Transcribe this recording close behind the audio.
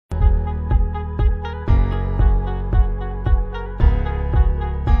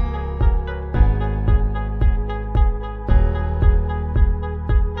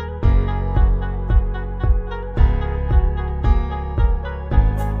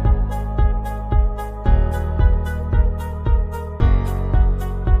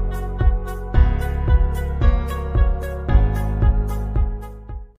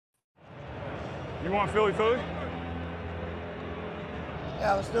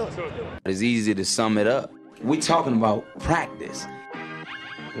do it. It's easy to sum it up. We're talking about practice.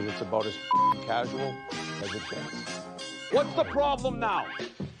 Because it's about as casual as it gets. What's the problem now?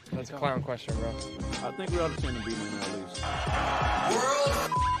 That's a clown question, bro. I think we ought to send him beating at least.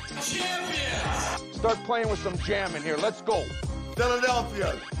 World champions! Start playing with some jam in here. Let's go.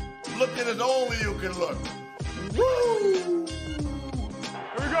 Philadelphia, looking as only you can look. Woo!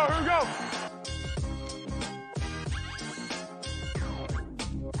 Here we go, here we go.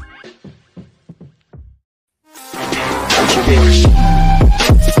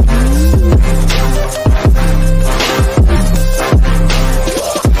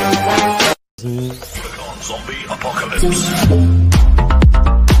 Zombie apocalypse.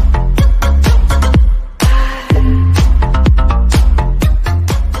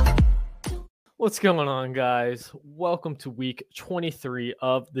 What's going on, guys? Welcome to week 23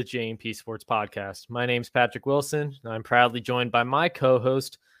 of the J&P Sports Podcast. My name's Patrick Wilson, and I'm proudly joined by my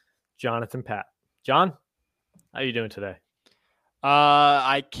co-host, Jonathan Pat. John, how you doing today?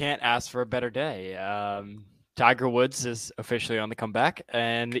 I can't ask for a better day. Tiger Woods is officially on the comeback,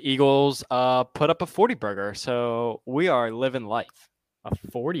 and the Eagles put up a 40 burger, so we are living life. A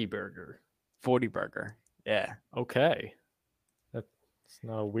 40 burger. 40 burger, yeah. Okay. That's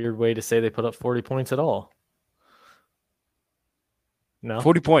not a weird way to say they put up 40 points at all. No?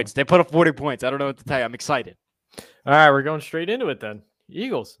 40 points. They put up 40 points. I don't know what to tell you. I'm excited. All right, we're going straight into it then.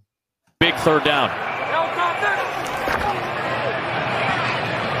 Eagles. Big third down.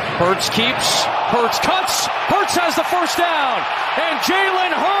 Hurts keeps. Hurts cuts. Hurts has the first down. And Jalen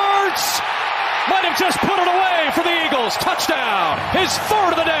Hurts might have just put it away for the Eagles. Touchdown. His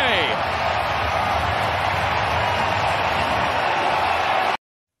third of the day.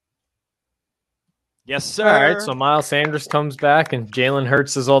 Yes, sir. All right, so Miles Sanders comes back and Jalen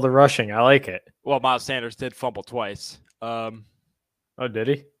Hurts does all the rushing. I like it. Well, Miles Sanders did fumble twice. Oh, did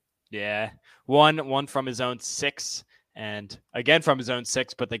he? Yeah. One from his own 6, and again from his own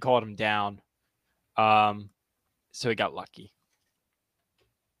 6, but they called him down. So he got lucky.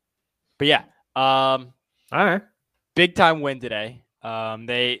 But yeah, all right. Big time win today.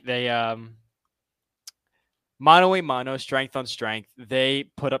 They mano a mano, strength on strength. They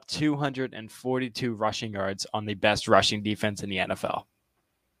put up 242 rushing yards on the best rushing defense in the NFL.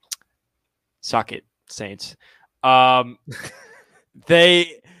 Suck it, Saints. Dude,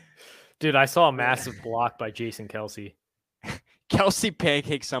 I saw a massive block by Jason Kelce. Kelce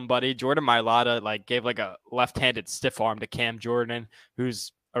pancaked somebody. Jordan Mailata gave a left-handed stiff arm to Cam Jordan,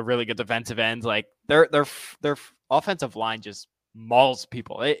 who's a really good defensive end. Their offensive line just mauls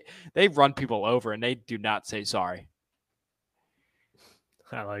people. They run people over and they do not say sorry.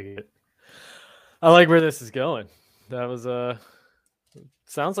 I like it. I like where this is going. That was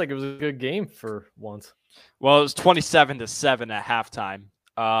sounds like it was a good game for once. Well, it was 27-7 at halftime.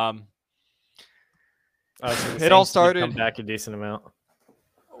 It all started. Come back a decent amount.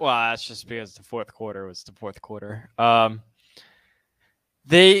 Well, that's just because the fourth quarter was the fourth quarter.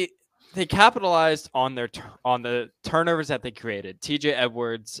 They capitalized on the turnovers that they created. TJ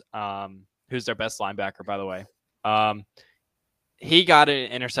Edwards, who's their best linebacker, by the way, he got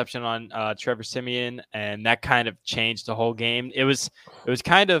an interception on Trevor Siemian, and that kind of changed the whole game. It was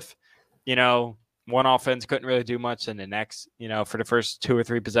kind of, one offense couldn't really do much, and the next, for the first 2 or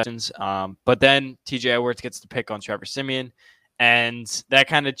 3 possessions. But then TJ Edwards gets the pick on Trevor Siemian, and that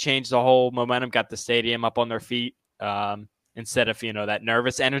kind of changed the whole momentum, got the stadium up on their feet instead of, that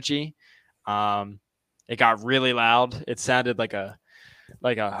nervous energy. It got really loud. It sounded like a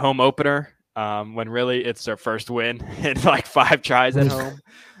home opener when really it's their first win in 5 tries at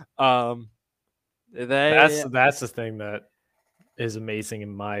home. That's the thing that is amazing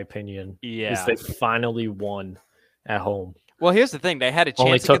in my opinion. Yeah, is they finally won at home. Well, here's the thing: they had a chance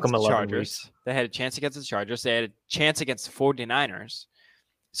Only took against them the 11 Chargers. weeks. They had a chance against the Chargers. They had a chance against the 49ers.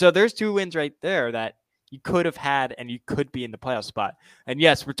 So there's 2 wins right there that you could have had, and you could be in the playoff spot. And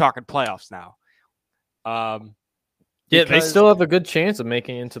yes, we're talking playoffs now. Yeah, they still have a good chance of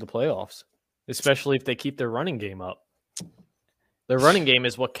making it into the playoffs, especially if they keep their running game up. Their running game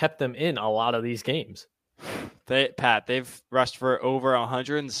is what kept them in a lot of these games. They've rushed for over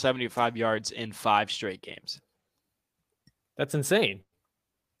 175 yards in 5 straight games. That's insane.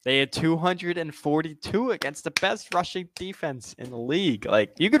 They had 242 against the best rushing defense in the league.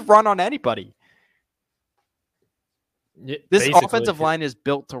 You could run on anybody. Yeah, this offensive line is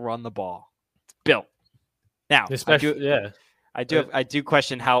built to run the ball. It's built. Now, I do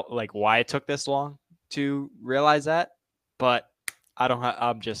question why it took this long to realize that, but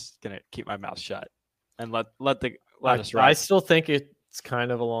I'm just gonna keep my mouth shut and let us ride. I still think it's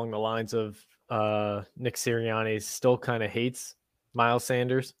kind of along the lines of Nick Sirianni still kind of hates Miles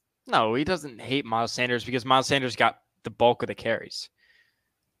Sanders? No, he doesn't hate Miles Sanders because Miles Sanders got the bulk of the carries.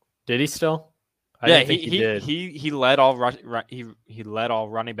 Did he still? I Yeah, didn't think he did. he led all he led all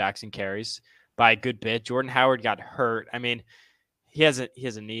running backs in carries by a good bit. Jordan Howard got hurt. I mean, he has a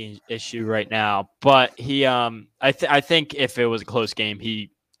knee issue right now, but he I think if it was a close game,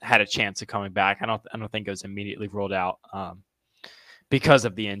 he had a chance of coming back. I don't think it was immediately ruled out because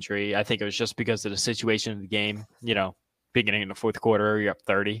of the injury. I think it was just because of the situation of the game. You know, beginning in the fourth quarter, you're up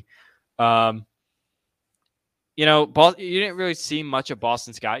 30. You didn't really see much of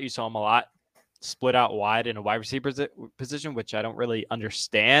Boston Scott. You saw him a lot split out wide in a wide receiver position, which I don't really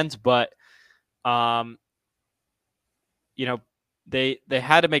understand. But, they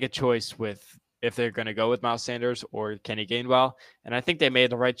had to make a choice with if they're going to go with Miles Sanders or Kenny Gainwell. And I think they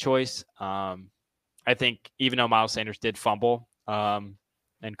made the right choice. I think even though Miles Sanders did fumble and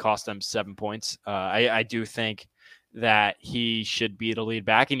cost them 7 points, I do think that he should be the lead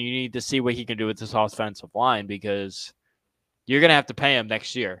back, and you need to see what he can do with this offensive line because you're going to have to pay him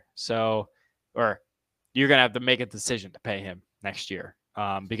next year. Or you're going to have to make a decision to pay him next year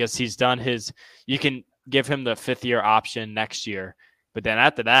because he's done you can give him the 5th-year option next year, but then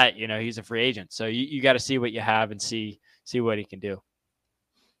after that, he's a free agent. So you got to see what you have and see what he can do.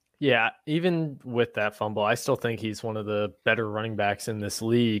 Yeah, even with that fumble, I still think he's one of the better running backs in this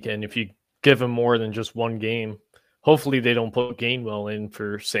league. And if you give him more than just one game, hopefully they don't put Gainwell in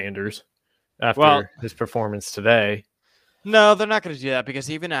for Sanders after his performance today. No, they're not going to do that because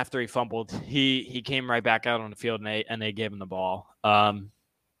even after he fumbled, he came right back out on the field and they gave him the ball.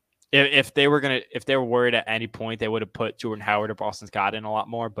 If they were worried at any point, they would have put Jordan Howard or Boston Scott in a lot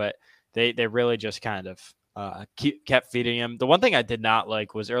more, but they really just kind of kept feeding him. The one thing I did not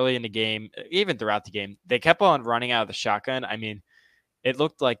like was early in the game, even throughout the game, they kept on running out of the shotgun. I mean, it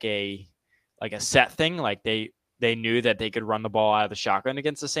looked like a set thing, like they knew that they could run the ball out of the shotgun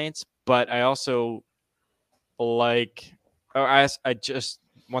against the Saints, but I also I just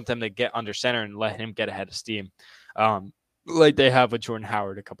want them to get under center and let him get ahead of steam, like they have with Jordan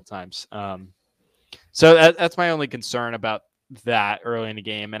Howard a couple times. So that's my only concern about that early in the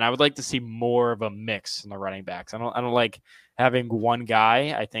game, and I would like to see more of a mix in the running backs. I don't like having one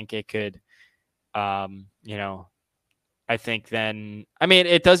guy. I think it could, I think then, I mean,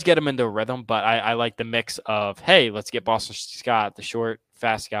 it does get him into a rhythm, but I like the mix of, hey, let's get Boston Scott, the short,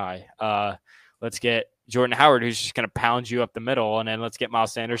 fast guy. Let's get Jordan Howard, who's just going to pound you up the middle, and then let's get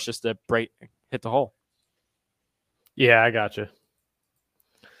Miles Sanders just to hit the hole. Yeah, I gotcha.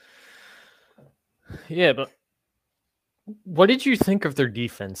 Yeah, but what did you think of their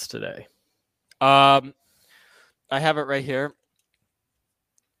defense today? I have it right here.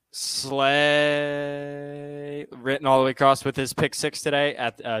 Slay written all the way across with his pick 6 today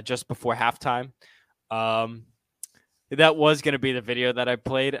at just before halftime. That was going to be the video that I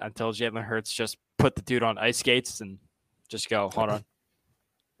played until Jalen Hurts just put the dude on ice skates and just go, hold on,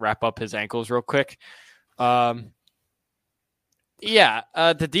 wrap up his ankles real quick. The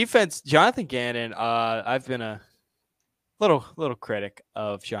defense, Jonathan Gannon, I've been a little critic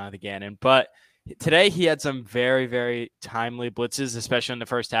of Jonathan Gannon, but today he had some very, very timely blitzes, especially in the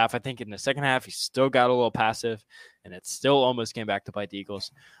first half. I think in the second half, he still got a little passive, and it still almost came back to bite the Eagles.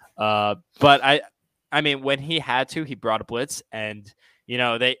 But I mean, when he had to, he brought a blitz, and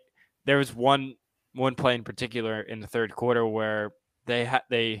there was one play in particular in the third quarter where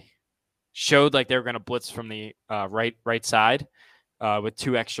they showed like they were going to blitz from the right side with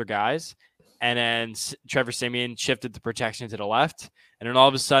 2 extra guys, and then Trevor Siemian shifted the protection to the left, and then all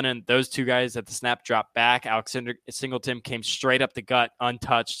of a sudden those 2 guys at the snap dropped back. Alexander Singleton came straight up the gut,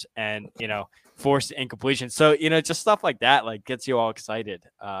 untouched, and forced incompletion. So just stuff like that like gets you all excited.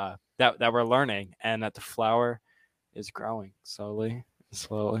 That we're learning and that the flower is growing slowly.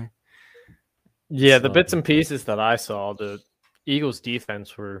 Yeah, the bits and pieces that I saw, the Eagles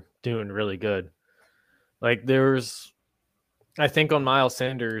defense were doing really good. Like I think on Miles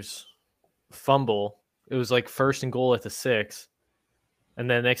Sanders' fumble, it was like 1st and goal at the 6. And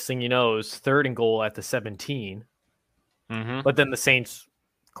then next thing you know, it was 3rd and goal at the 17. Mm-hmm. But then the Saints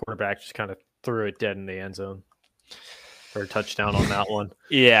quarterback just kind of threw it dead in the end zone for a touchdown on that one.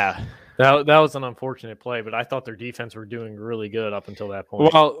 Yeah. That was an unfortunate play, but I thought their defense were doing really good up until that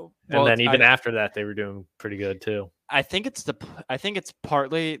point. Well, and then even after that, they were doing pretty good too. I think it's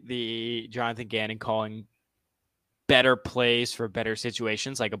partly the Jonathan Gannon calling better plays for better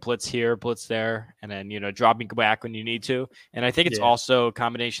situations, like a blitz here, blitz there, and then dropping back when you need to. And I think it's also a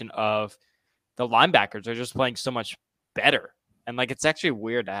combination of the linebackers are just playing so much better. And like it's actually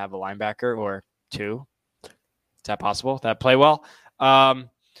weird to have a linebacker or 2. Is that possible? That play well?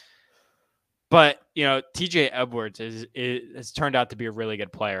 But TJ Edwards has turned out to be a really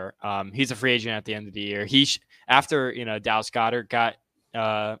good player. He's a free agent at the end of the year. After Dallas Goedert got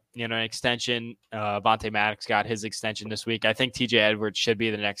an extension, Vontae Maddox got his extension this week. I think TJ Edwards should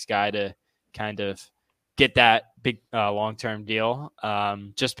be the next guy to kind of get that big long-term deal.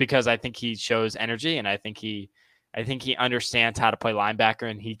 Just because I think he shows energy, and I think he understands how to play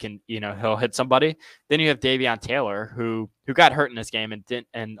linebacker, and he can, he'll hit somebody. Then you have Davion Taylor, who got hurt in this game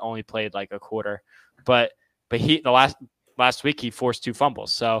and only played like a quarter, but he last week he forced 2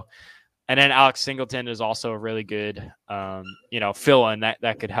 fumbles. So, and then Alex Singleton is also a really good, fill in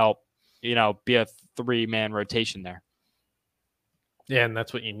that could help, be a 3-man rotation there. Yeah, and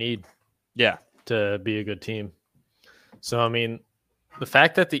that's what you need. Yeah, to be a good team. So, I mean, the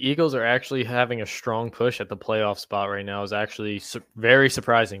fact that the Eagles are actually having a strong push at the playoff spot right now is actually very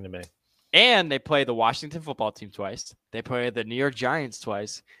surprising to me. And they play the Washington football team twice. They play the New York Giants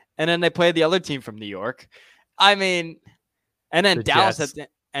twice. And then they play the other team from New York. I mean, and then Dallas at the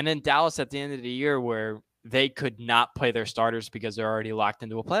end of the year where they could not play their starters because they're already locked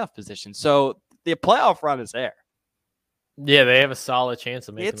into a playoff position. So the playoff run is there. Yeah, they have a solid chance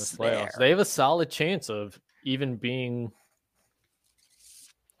of making the playoffs. There. They have a solid chance of even being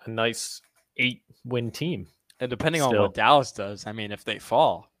a nice 8-win team. And depending on what Dallas does, I mean, if they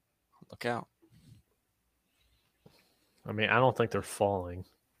fall, look out. I mean, I don't think they're falling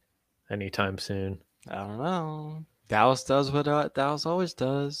anytime soon. I don't know. Dallas does what Dallas always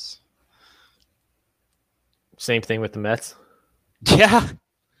does. Same thing with the Mets. Yeah.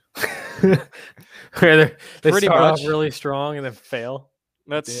 Where they pretty start much off really strong and then fail.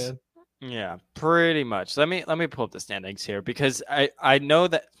 Yeah, pretty much. Let me pull up the standings here because I know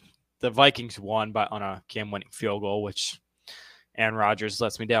that the Vikings won on a game-winning field goal, which Aaron Rodgers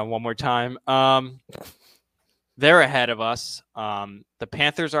lets me down one more time. They're ahead of us. The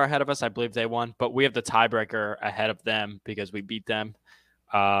Panthers are ahead of us. I believe they won, but we have the tiebreaker ahead of them because we beat them.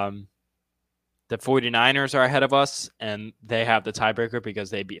 The 49ers are ahead of us, and they have the tiebreaker because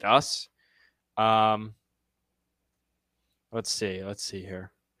they beat us. Let's see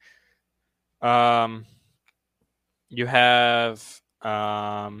here. You have,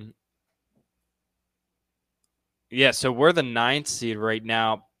 so we're the 9th seed right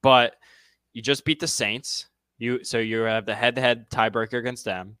now, but you just beat the Saints. So you have the head-to-head tiebreaker against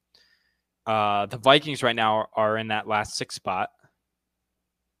them. The Vikings right now are in that last 6th spot.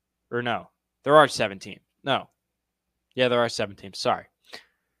 Or no, there are 17. No. Yeah, there are 17. Sorry.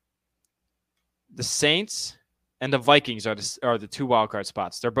 The Saints and the Vikings are the 2 wildcard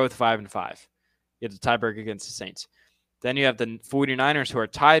spots. They're both 5-5. You have the tiebreaker against the Saints. Then you have the 49ers who are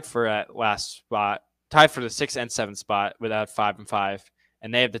tied for that last spot, tied for the 6th and 7th spot without 5-5,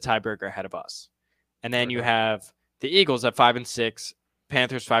 and they have the tiebreaker ahead of us. And then you have the Eagles at 5-6,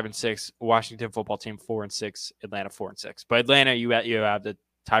 Panthers 5-6, Washington football team 4-6, Atlanta 4-6. But Atlanta, you have the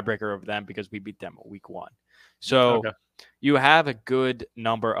tiebreaker over them because we beat them week 1. So you have a good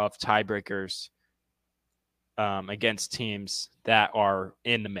number of tiebreakers against teams that are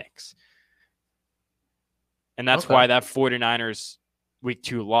in the mix. And that's why that 49ers week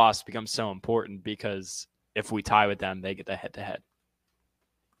 2 loss becomes so important, because if we tie with them, they get the head-to-head.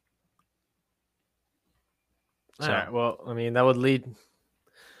 All right. Well, I mean, that would lead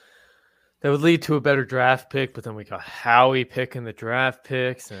to a better draft pick, but then we got Howie picking the draft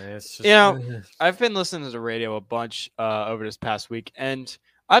picks, and it's just I've been listening to the radio a bunch over this past week, and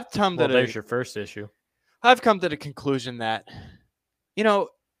I've come to there's your first issue. I've come to the conclusion that,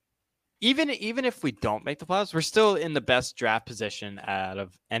 even if we don't make the playoffs, we're still in the best draft position out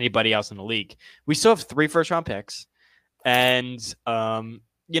of anybody else in the league. We still have 3 first-round picks, and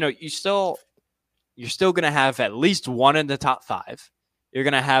you're still going to have at least 1 in the top 5. You're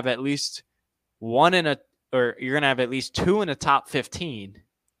going to have at least 1 you're going to have at least 2 in the top 15,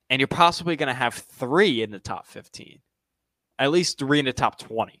 and you're possibly going to have 3 in the top 15, at least 3 in the top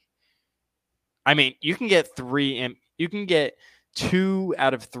 20. I mean, you can get 2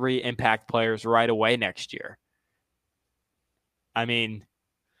 out of 3 impact players right away next year. I mean,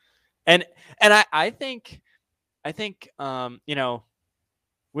 and I think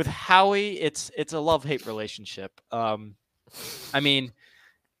with Howie, it's a love-hate relationship. I mean,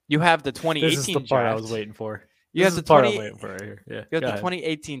 you have the 2018 This is the part draft. I was waiting for. You have the part I'm waiting for right here. Yeah, you have the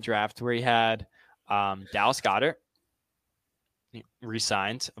 2018 draft where you had Dallas Goedert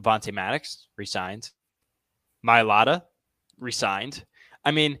re-signed, Vontae Maddox re-signed, Mailata re-signed.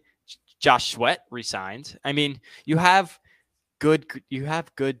 I mean, Josh Sweat re-signed. I mean, you have good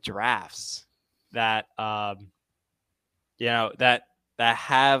drafts that that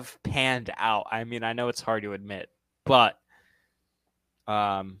have panned out. I mean, I know it's hard to admit, but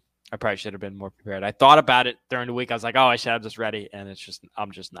I probably should have been more prepared. I thought about it during the week. I was like, oh, I should have this ready, and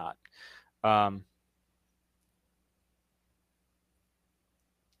I'm just not.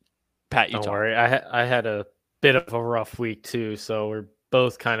 Pat, you Don't talk. worry. I had a bit of a rough week too, so we're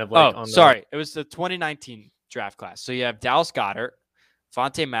both kind of like. Sorry, it was the 2019 draft class. So you have Dallas Goedert,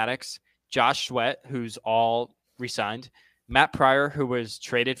 Fonte Maddox, Josh Sweat, who's all re-signed, Matt Pryor, who was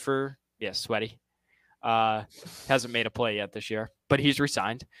traded for Sweaty, hasn't made a play yet this year, but he's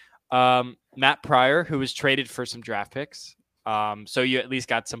re-signed. Matt Pryor, who was traded for some draft picks. So you at least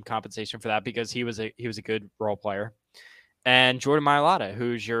got some compensation for that because he was a good role player. And Jordan Mailata,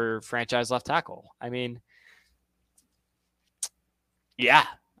 who's your franchise left tackle. I mean, yeah.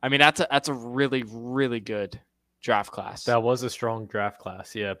 I mean, that's a really, really good draft class. That was a strong draft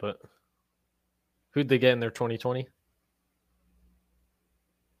class, yeah, but who'd they get in their 2020?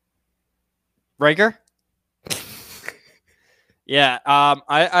 Rager? Yeah,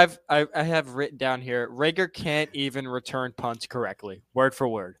 I have written down here, Rager can't even return punts correctly, word for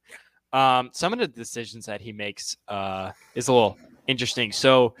word. Some of the decisions that he makes is a little interesting.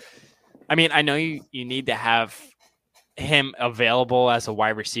 So, I mean, I know you need to have him available as a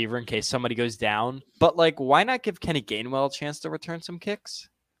wide receiver in case somebody goes down, but like, why not give Kenny Gainwell a chance to return some kicks?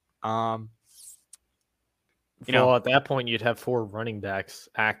 Well, at that point, you'd have 4 running backs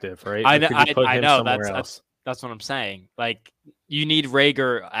active, right? I know. That's what I'm saying. Like, you need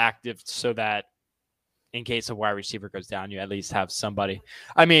Rager active so that in case a wide receiver goes down, you at least have somebody.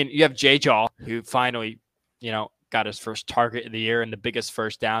 I mean, you have Jay Jaw, who finally, got his first target of the year and the biggest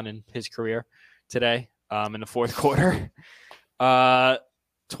first down in his career today in the fourth quarter.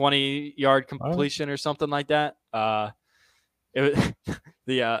 20-yard completion or something like that. The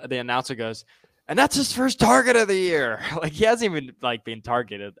announcer goes, and that's his first target of the year. Like, he hasn't even been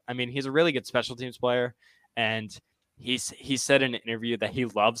targeted. I mean, he's a really good special teams player, and he said in an interview that he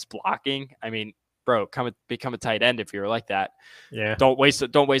loves blocking. I mean, bro, become a tight end if you're like that. Yeah. Don't waste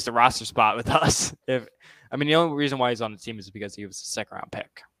a roster spot with us. The only reason why he's on the team is because he was a second round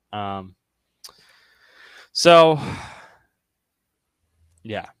pick. So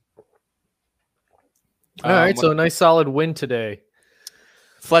yeah. All right, so a nice solid win today.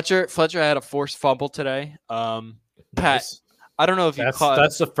 Fletcher had a forced fumble today. Pat, I don't know if you caught.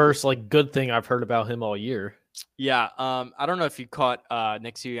 That's the first good thing I've heard about him all year. Yeah, I don't know if you caught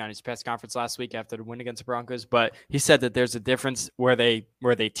Nick Sirianni's press conference last week after the win against the Broncos, but he said that there's a difference where they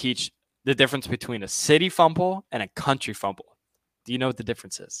teach the difference between a city fumble and a country fumble. Do you know what the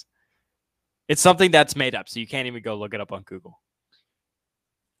difference is? It's something that's made up, so you can't even go look it up on Google.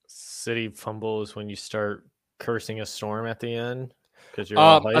 City fumble is when you start cursing a storm at the end because you're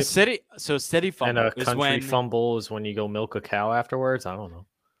all hyped. City fumble, and a country fumble is when you go milk a cow afterwards. I don't know.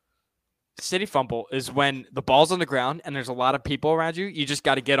 City fumble is when the ball's on the ground and there's a lot of people around you. You just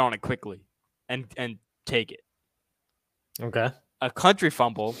got to get on it quickly and take it. Okay. A country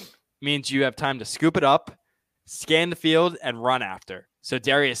fumble means you have time to scoop it up, scan the field, and run after. So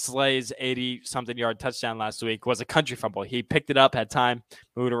Darius Slay's 80-something yard touchdown last week was a country fumble. He picked it up, had time,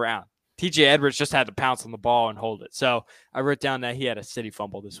 moved around. TJ Edwards just had to pounce on the ball and hold it. So I wrote down that he had a city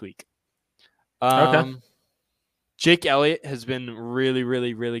fumble this week. Okay. Jake Elliott has been really,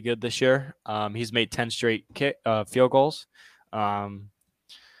 really, really good this year. He's made 10 straight field goals.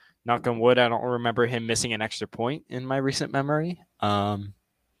 Knock on wood, I don't remember him missing an extra point in my recent memory. So,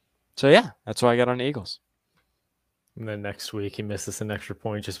 yeah, that's why I got on the Eagles. And then next week he misses an extra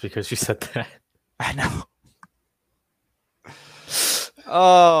point just because you said that. I know.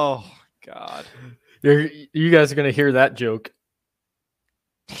 Oh, God. You guys are going to hear that joke.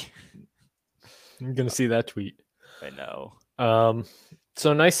 You're going to see that tweet. I know.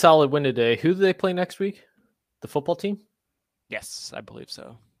 So nice solid win today. Who do they play next week? The football team? Yes, I believe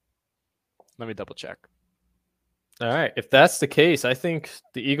so. Let me double check. All right. If that's the case, I think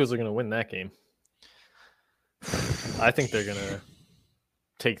the Eagles are going to win that game. I think they're going to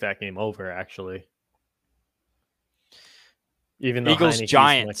take that game over, actually. Even though Eagles,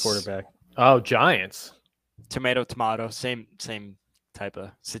 Giants. Quarterback. Oh, Giants. Tomato, same type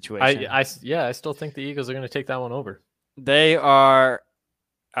of situation. I still think the Eagles are going to take that one over. They are,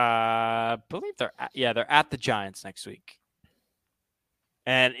 I believe they're at the Giants next week,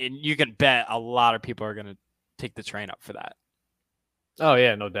 and you can bet a lot of people are going to take the train up for that. Oh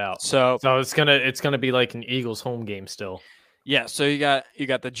yeah, no doubt. So it's gonna be like an Eagles home game still. Yeah. So you got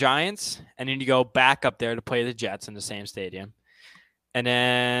the Giants, and then you go back up there to play the Jets in the same stadium, and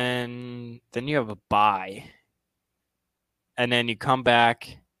then you have a bye. And then you come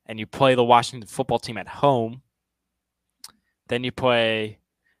back and you play the Washington football team at home. Then you play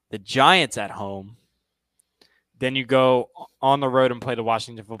the Giants at home. Then you go on the road and play the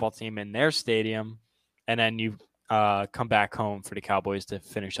Washington football team in their stadium, and then you come back home for the Cowboys to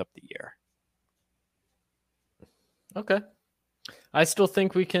finish up the year. Okay. I still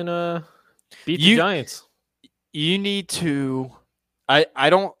think we can beat the Giants. You need to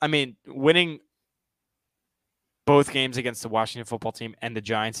winning both games against the Washington football team and the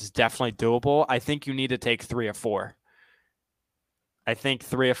Giants is definitely doable. I think you need to take 3 or 4. I think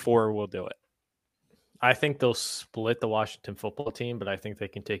 3 or 4 will do it. I think they'll split the Washington football team, but I think they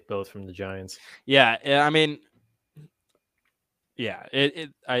can take both from the Giants. Yeah, I mean,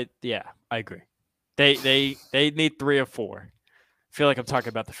 I agree. They need 3 or 4. I feel like I'm talking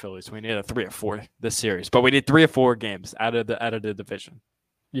about the Phillies. We need a 3 or 4 this series, but we need 3 or 4 games out of the division.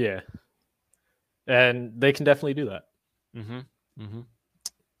 Yeah, and they can definitely do that.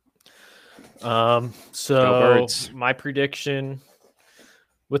 So my prediction,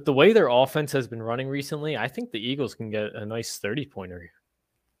 with the way their offense has been running recently, I think the Eagles can get a nice 30-pointer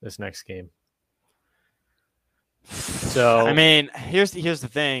this next game. So I mean, here's the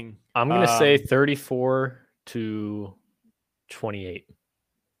thing. I'm going to say 34-28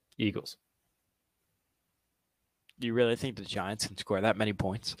 Eagles. Do you really think the Giants can score that many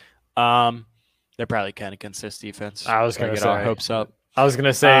points? They're probably kind of against defense. I was going to get say our hopes up. I was going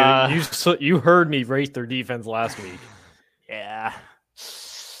to say you heard me rate their defense last week. Yeah.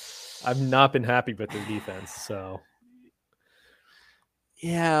 I've not been happy with their defense, so.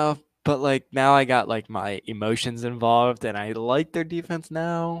 Yeah, but like now I got like my emotions involved, and I like their defense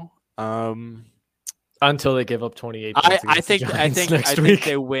now. Until they give up 28 points. I think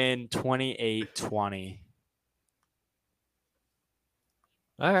they win 28-20.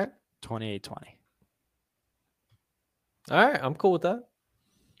 All right. 28-20. All right, I'm cool with that.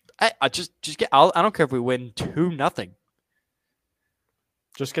 I just get. I don't care if we win 2-0.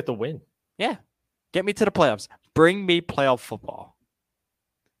 Just get the win. Yeah, get me to the playoffs. Bring me playoff football.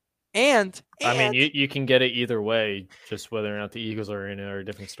 And I mean, you can get it either way. Just whether or not the Eagles are in it or a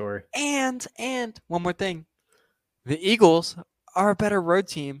different story. And one more thing, the Eagles are a better road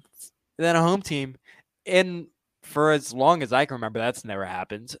team than a home team, and for as long as I can remember, that's never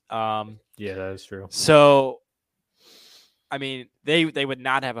happened. Yeah, that is true. So, I mean, they would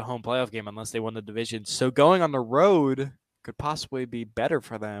not have a home playoff game unless they won the division. So going on the road could possibly be better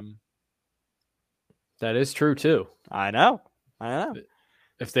for them. That is true too. I know.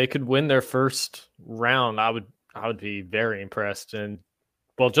 If they could win their first round, I would be very impressed. And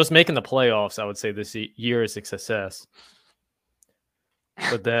well, just making the playoffs, I would say this year is a success.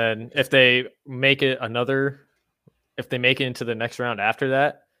 But then if they make it into the next round after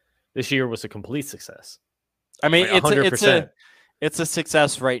that, this year was a complete success. I mean, like 100%. It's a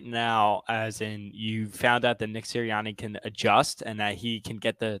success right now, as in you found out that Nick Sirianni can adjust and that he can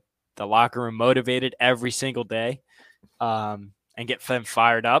get the locker room motivated every single day, and get them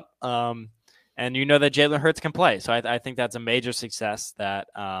fired up. And you know that Jalen Hurts can play. So I think that's a major success that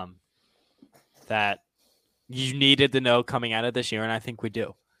that you needed to know coming out of this year, and I think we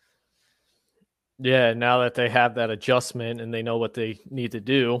do. Yeah, now that they have that adjustment and they know what they need to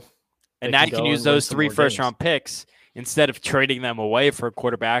do. And now you can use those 3 first-round picks instead of trading them away for a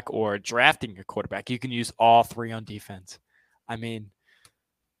quarterback or drafting a quarterback. You can use all 3 on defense. I mean,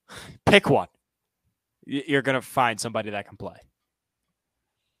 pick one. You're going to find somebody that can play.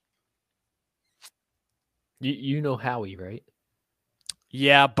 You know Howie, right?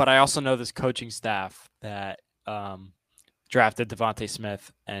 Yeah, but I also know this coaching staff that drafted Devontae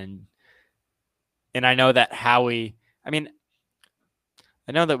Smith, and I know that Howie. I mean,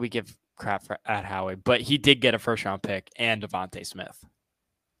 I know that we give crap at Howie, but he did get a first-round pick and Devontae Smith,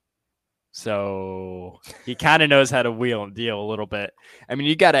 so he kind of knows how to wheel and deal a little bit. I mean,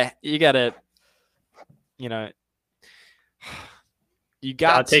 you gotta, you gotta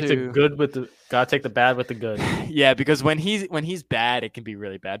take the good with the gotta take the bad with the good. Yeah, because when he's bad, it can be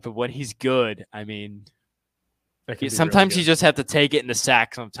really bad. But when he's good, I mean, sometimes you just have to take it in the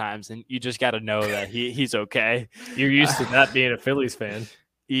sack sometimes, and you just got to know that he's okay. You're used to that being a Phillies fan.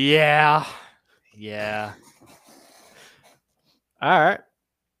 Yeah. All right.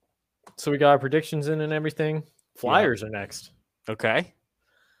 So we got our predictions in and everything. Flyers are next. Okay.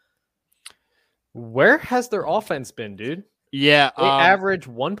 Where has their offense been, dude? Yeah. They average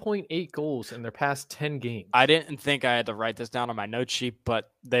 1.8 goals in their past 10 games. I didn't think I had to write this down on my note sheet,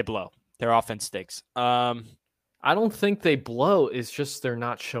 but they blow. Their offense stinks. I don't think they blow. It's just they're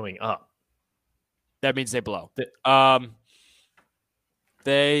not showing up. That means they blow.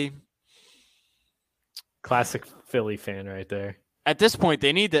 They classic Philly fan right there. At this point,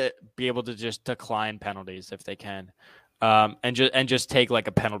 they need to be able to just decline penalties if they can, and just take like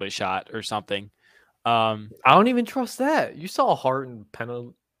a penalty shot or something. I don't even trust that. You saw Harden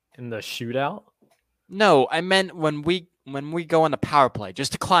penalty in the shootout. No, I meant when we go on the power play,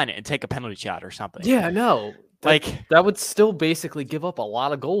 just decline it and take a penalty shot or something. Yeah, no. That would still basically give up a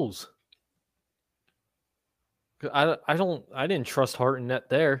lot of goals. I didn't trust Harden net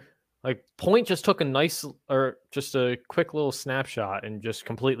there. Like Point just took just a quick little snapshot and just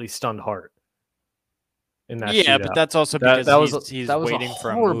completely stunned Hart in that yeah, shootout. but that's also because he's that was waiting a for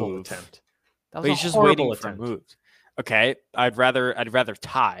a horrible move. attempt. That But was he's a just horrible waiting for a attempt. move. Okay, I'd rather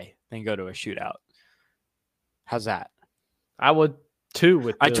tie than go to a shootout. How's that? I would too.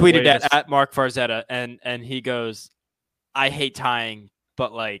 With I the tweeted way that this- at Mark Farzetta, and he goes, "I hate tying,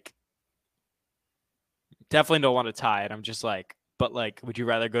 but like, definitely don't want to tie." And I'm just like, "But like, would you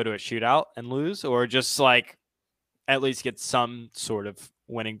rather go to a shootout and lose, or just like, at least get some sort of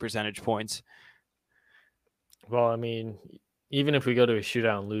winning percentage points?" Well, I mean, even if we go to a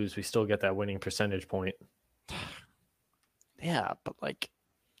shootout and lose, we still get that winning percentage point. Yeah, but like,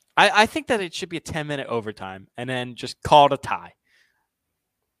 I think that it should be a 10-minute overtime and then just call it a tie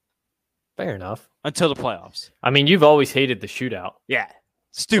Fair enough. until the playoffs. I mean, you've always hated the shootout. Yeah,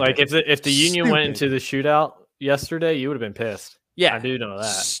 stupid. Like if the Union went Stupid. into the shootout yesterday, you would have been pissed. yeah, I do know that.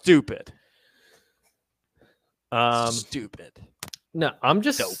 Stupid. Stupid. No, I'm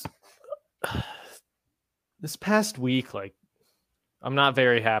just this past week, like I'm not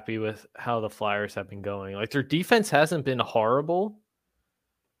very happy with how the Flyers have been going. Like their defense hasn't been horrible,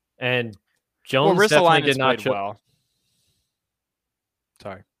 and Jones definitely did not show. well.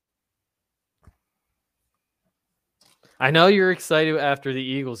 Sorry. I know you're excited after the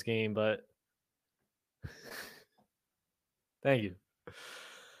Eagles game, but thank you.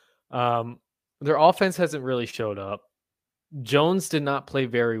 Their offense hasn't really showed up. Jones did not play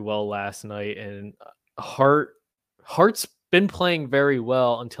very well last night, and Hart's been playing very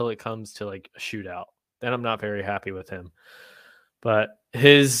well until it comes to like a shootout. Then I'm not very happy with him. But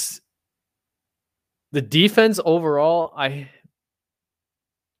the defense overall, I'm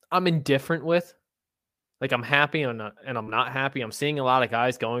indifferent with. Like I'm happy and I'm not happy. I'm seeing a lot of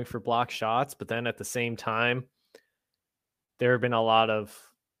guys going for block shots, but then at the same time, there have been a lot of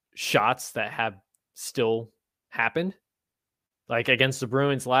shots that have still happened. Like against the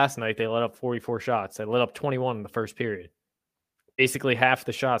Bruins last night, they let up 44 shots. They let up 21 in the first period. Basically half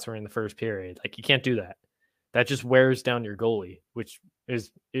the shots were in the first period. Like you can't do that. That just wears down your goalie, which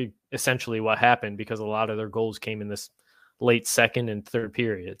is essentially what happened because a lot of their goals came in this late second and third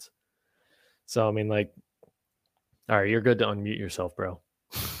periods. So, I mean, like, all right, you're good to unmute yourself, bro.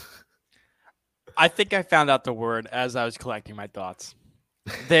 I think I found out the word as I was collecting my thoughts.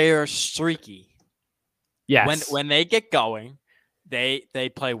 They are streaky. Yes. When they get going, they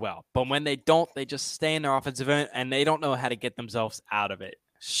play well. But when they don't, they just stay in their offensive end and they don't know how to get themselves out of it.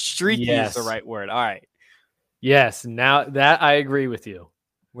 Streaky is the right word. All right. Yes. Now that I agree with you.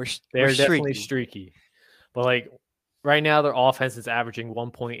 They're we're definitely streaky. But like right now, their offense is averaging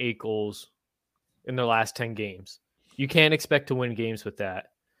 1.8 goals in their last 10 games. You can't expect to win games with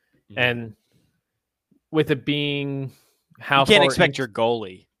that. And with it being how you can't far expect your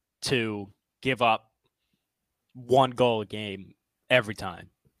goalie to give up one goal a game every time.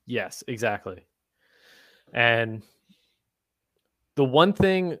 Yes, exactly. And the one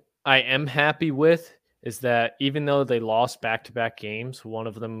thing I am happy with is that even though they lost back-to-back games, one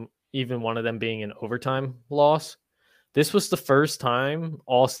of them being an overtime loss, this was the first time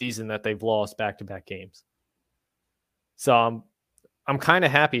all season that they've lost back-to-back games. So I'm kind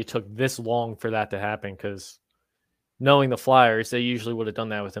of happy it took this long for that to happen because knowing the Flyers, they usually would have done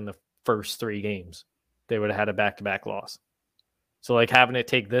that within the first 3 games. They would have had a back-to-back loss. So like having it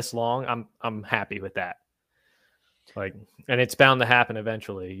take this long, I'm happy with that. Like, and it's bound to happen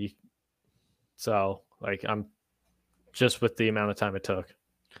eventually. So like I'm just with the amount of time it took.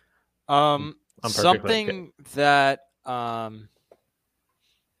 I'm something that that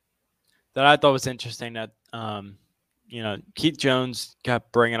I thought was interesting that Keith Jones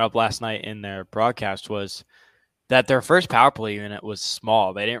kept bringing up last night in their broadcast was that their first power play unit was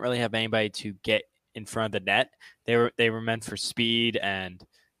small. They didn't really have anybody to get in front of the net. They were meant for speed and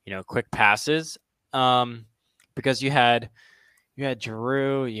quick passes. Because you had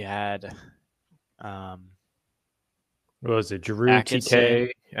Giroux, you had what was it? Giroux, Atkinson,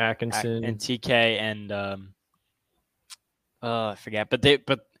 TK, Atkinson, and TK, and I forget. But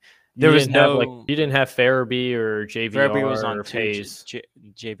there was no. You didn't have Farabee or JVR. Farabee was on or 2. Hayes.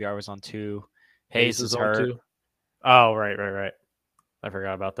 JVR was on 2. Hayes is on hurt. 2. Oh, right. I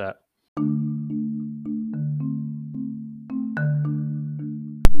forgot about that.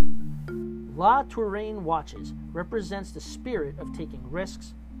 La Touraine Watches represents the spirit of taking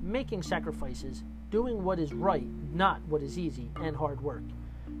risks, making sacrifices, doing what is right, not what is easy and hard work.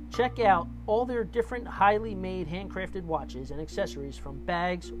 Check out all their different highly made handcrafted watches and accessories from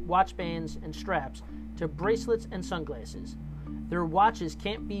bags, watch bands, and straps to bracelets and sunglasses. Their watches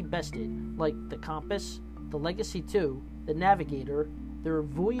can't be bested, like the Compass, the Legacy 2, the Navigator, their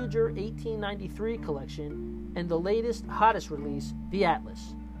Voyager 1893 collection, and the latest, hottest release, the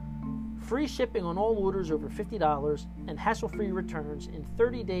Atlas. Free shipping on all orders over $50 and hassle-free returns in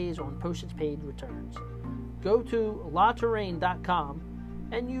 30 days on postage-paid returns. Go to LaTerrain.com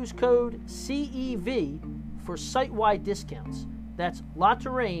and use code CEV for site-wide discounts. That's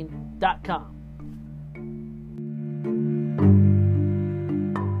LaTerrain.com.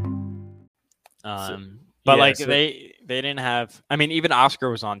 But Yeah, like so- they didn't have. I mean, even Oscar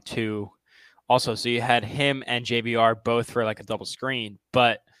was on 2, also. So you had him and JBR both for like a double screen.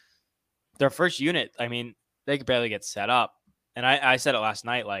 But their first unit, I mean, they could barely get set up. And I said it last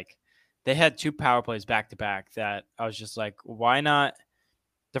night. Like they had 2 power plays back to back. That I was just like, why not?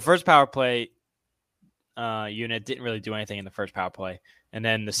 The first power play unit didn't really do anything in the first power play, and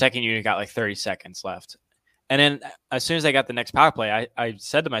then the second unit got like 30 seconds left. And then as soon as I got the next power play, I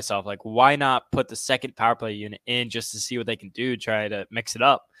said to myself, like, why not put the second power play unit in just to see what they can do, try to mix it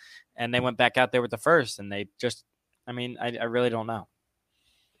up. And they went back out there with the first, and they just, I mean, I really don't know.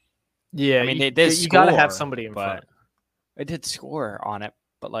 Yeah, I mean, you, they did you got to have score, somebody in but front. I did score on it,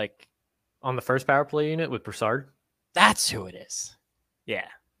 but like, On the first power play unit with Broussard? that's who it is. Yeah.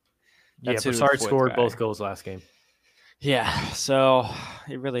 Yeah, That's who the Broussard fourth scored guy. both goals last game. Yeah. So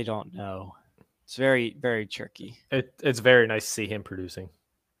I really don't know. It's very, very tricky. It's very nice to see him producing.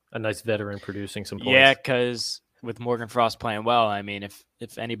 A nice veteran producing some points. Yeah, because with Morgan Frost playing well, I mean,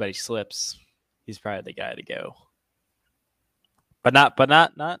 if anybody slips, he's probably the guy to go. But not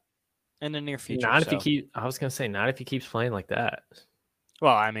in the near future. Not if so. I was gonna say not if he keeps playing like that.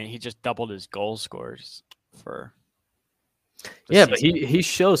 Well, I mean, he just doubled his goal scores for. the Yeah, but season. he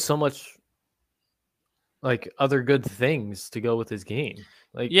shows so much like other good things to go with his game.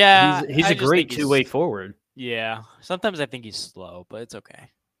 Like Yeah, he's I a just great think he's- two-way forward. Yeah, sometimes I think he's slow, but it's okay.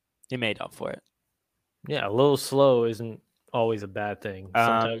 He made up for it. Yeah, a little slow isn't always a bad thing.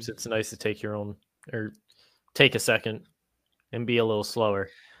 Sometimes Um, it's nice to take your own or take a second and be a little slower.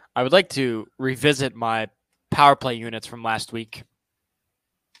 I would like to revisit my power play units from last week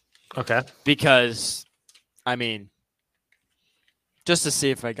Okay. because, I mean, just to see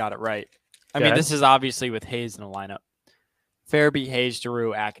if I got it right. I Go mean, ahead. this is obviously with Hayes in the lineup. Farabee, Hayes,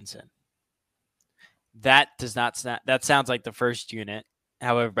 Giroux, Atkinson. That does not that sounds like the first unit.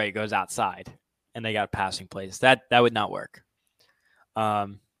 How everybody goes outside and they got passing plays. That would not work.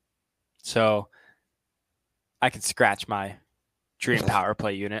 So I could scratch my dream power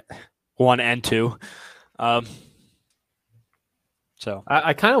play unit 1 and 2. So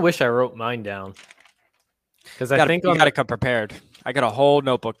I kind of wish I wrote mine down because I think you on got to come prepared. I got a whole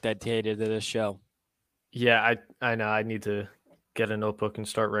notebook dedicated to this show. yeah I know I need to get a notebook and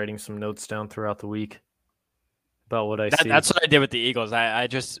start writing some notes down throughout the week about what I see. That's what I did with the Eagles. I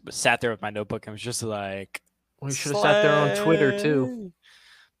just sat there with my notebook and was just like, We should have sat there on Twitter too.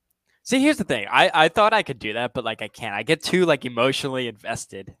 See, here's the thing. I thought I could do that, but like I can't. I get too like emotionally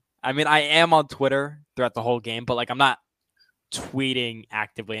invested. I mean, I am on Twitter throughout the whole game, but like I'm not tweeting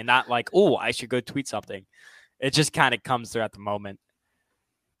actively and not like, oh, I should go tweet something. It just kind of comes throughout the moment.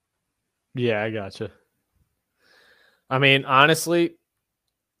 Yeah, I gotcha. I mean, honestly,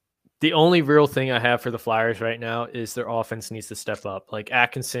 the only real thing I have for the Flyers right now is their offense needs to step up. Like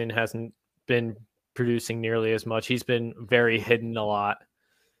Atkinson hasn't been producing nearly as much. He's been very hidden a lot.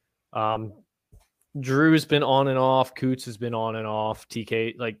 Drew's been on and off. Coots has been on and off.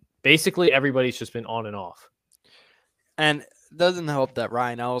 TK, like basically everybody's just been on and off. And it doesn't help that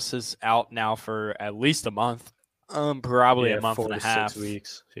Ryan Ellis is out now for at least a month. Probably Yeah, a month 4 and a to half. 6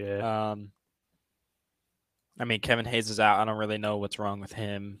 weeks. Yeah. I mean, Kevin Hayes is out. I don't really know what's wrong with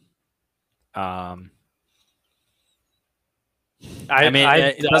him. I mean,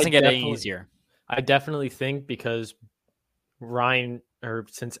 it doesn't get any easier. I definitely think because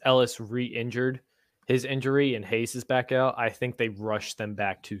since Ellis re-injured his injury and Hayes is back out, I think they rushed them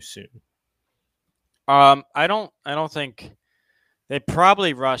back too soon. I don't think they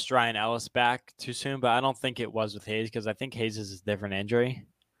probably rushed Ryan Ellis back too soon, but I don't think it was with Hayes because I think Hayes is a different injury.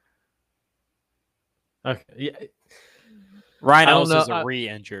 Okay. Yeah. Ryan I don't Ellis is know. a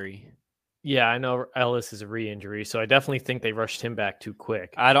re-injury. Yeah, I know Ellis is a re-injury, so I definitely think they rushed him back too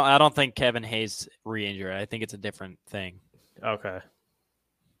quick. I don't think Kevin Hayes re-injured. I think it's a different thing. Okay.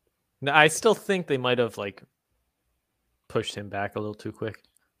 No, I still think they might have like pushed him back a little too quick.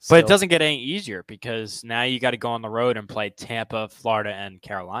 But it Still. doesn't get any easier because now you got to go on the road and play Tampa, Florida, and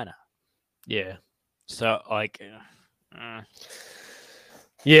Carolina. Yeah. So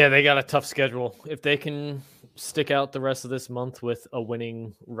Yeah, they got a tough schedule. If they can stick out the rest of this month with a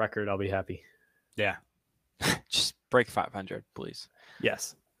winning record, I'll be happy. yeah, just break 500, please.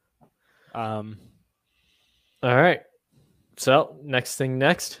 Yes. Um, All right. So next thing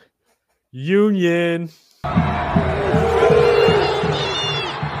next, Union.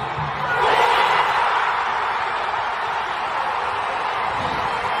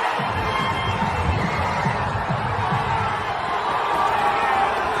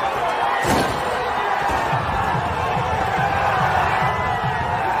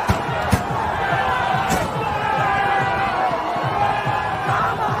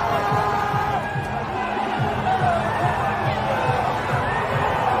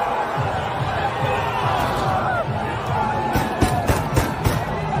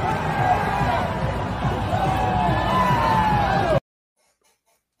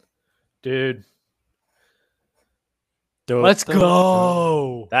 Dude. Let's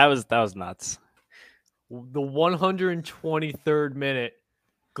go. That was nuts. The 123rd minute,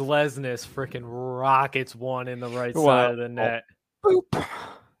 Glesnes freaking rockets one in the right side of the net. Boop.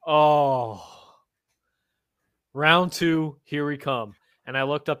 Oh. Round 2, here we come. And I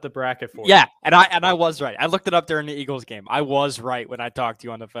looked up the bracket for Yeah, and I was right. I looked it up during the Eagles game. I was right when I talked to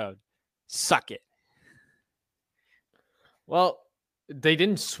you on the phone. Suck it. Well, they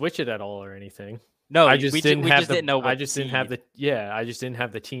didn't switch it at all or anything. No, I just didn't have didn't know. I just didn't have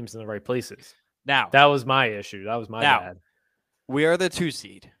the teams in the right places. Now That was my issue. That was my bad. we are the 2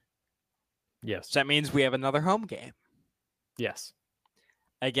 seed. Yes. So that means we have another home game Yes.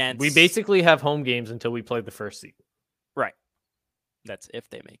 against. We basically have home games until we play the first seed. right. That's if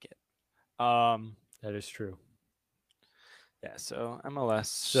they make it. That is true. Yeah. So MLS.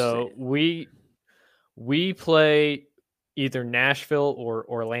 So we play either Nashville or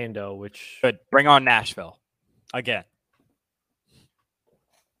Orlando, which good. Bring on Nashville again.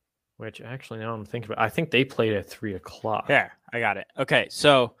 actually now I'm thinking about. I think they played at 3:00. There, I got it. Okay,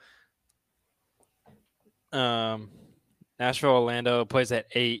 so Nashville Orlando plays at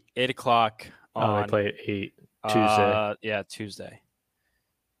 8 o'clock Oh, on they play at 8 Tuesday. Yeah, Tuesday.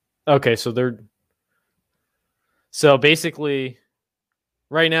 Okay, so basically,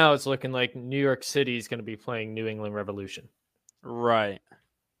 right now it's looking like New York City is going to be playing New England Revolution, Right.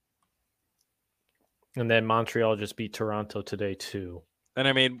 and then Montreal just beat Toronto today too. And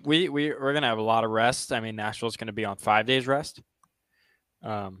I mean, we're gonna have a lot of rest. I mean, Nashville's gonna be on 5 days rest,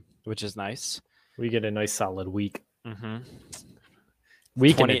 which is nice. We get a nice solid week. Mm-hmm.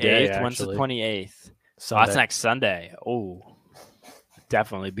 Week and a day, 28th. When's the actually. 28th? So Sunday. that's next Sunday. Oh,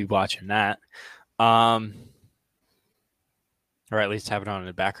 definitely be watching that. Or at least have it on in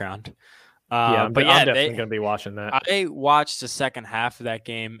the background. Yeah, but I'm definitely going to be watching that. I watched the second half of that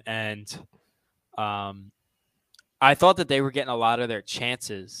game, and I thought that they were getting a lot of their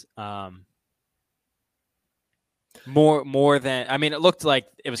chances. More than, I mean, it looked like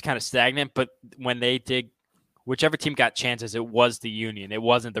it was kind of stagnant, but when they did, whichever team got chances, it was the Union. It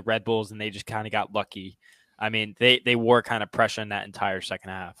wasn't the Red Bulls, and they just kind of got lucky. I mean, they were kind of pressuring that entire second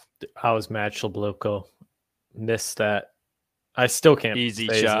half. I was mad Shloboko missed that. I still can't Easy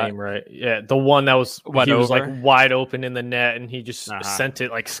say shot. his name right. Yeah, the one that was Went he was like over? wide open in the net, and he just Uh-huh. sent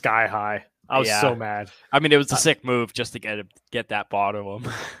it like sky high. I was Yeah. so mad. I mean, it was a sick move just to get that ball to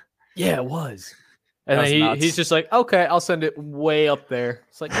him. Yeah, it was. And That then was nuts. he's just like, okay, I'll send it way up there.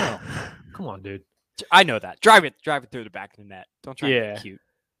 It's like, no, come on, dude. I know that. Drive it through the back of the net. Don't try to Yeah. be cute.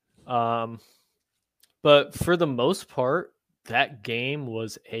 But for the most part, that game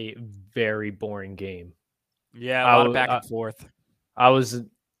was a very boring game. Yeah, a I lot of w- back I- and forth.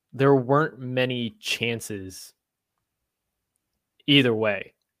 There weren't many chances either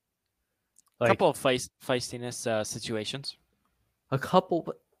way. A couple of feistiness situations. A couple,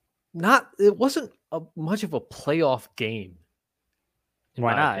 but it wasn't much of a playoff game. in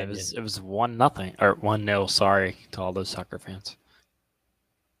Why my not? opinion. It was 1-0 or 1-0. Sorry to all those soccer fans.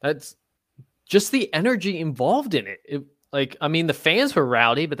 That's just the energy involved in it. I mean, the fans were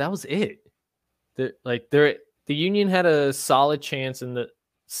rowdy, but that was it. The Union had a solid chance in the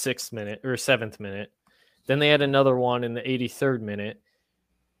 6th minute or 7th minute. Then they had another one in the 83rd minute.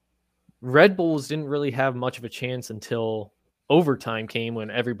 Red Bulls didn't really have much of a chance until overtime came, when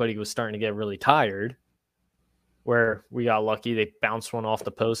everybody was starting to get really tired, where we got lucky. They bounced one off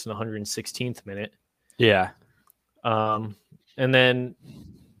the post in the 116th minute. Yeah. And then,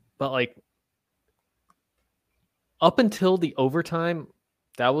 but up until the overtime,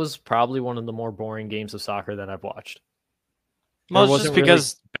 that was probably one of the more boring games of soccer that I've watched. Well, There it's just wasn't really-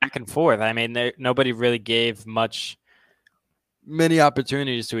 because back and forth. I mean, nobody really gave much many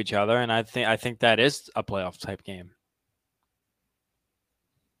opportunities to each other, and I think that is a playoff type game.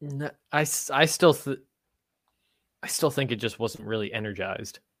 No, I still think it just wasn't really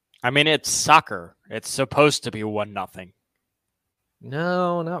energized. I mean, it's soccer. It's supposed to be 1-0.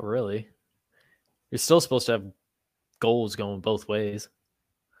 No, not really. You're still supposed to have goals going both ways,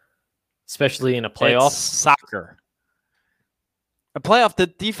 especially in a playoff. It's soccer. A playoff, the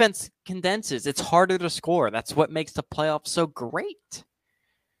defense condenses. It's harder to score. That's what makes the playoffs so great.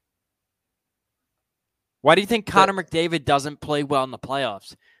 Why do you think Connor McDavid doesn't play well in the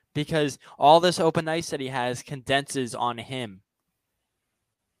playoffs? Because all this open ice that he has condenses on him.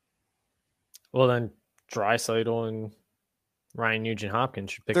 Well, then Draisaitl and Ryan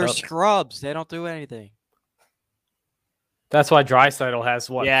Nugent-Hopkins should pick They're up. scrubs. They don't do anything. That's why Draisaitl has,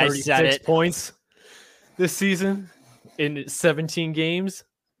 what, Yeah, I 36 said it. points this season in 17 games?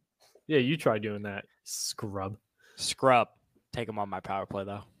 Yeah, you try doing that, scrub. Scrub. Take him on my power play,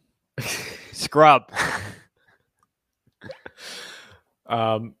 though. Scrub.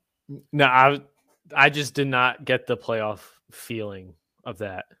 No, I just did not get the playoff feeling of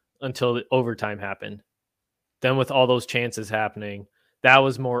that until the overtime happened. Then with all those chances happening, that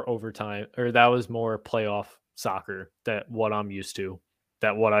was more overtime, or that was more playoff soccer, that what I'm used to,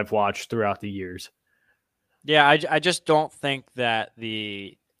 that what I've watched throughout the years. Yeah, I just don't think that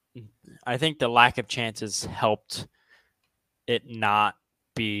I think the lack of chances helped it not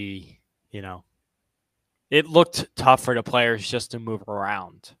be, it looked tough for the players just to move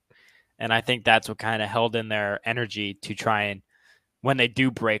around. And I think that's what kind of held in their energy to try and, when they do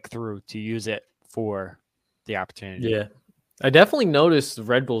break through, to use it for the opportunity. Yeah. I definitely noticed the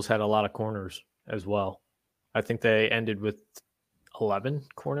Red Bulls had a lot of corners as well. I think they ended with 11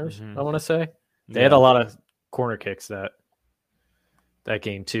 corners, I want to say. They had a lot of corner kicks that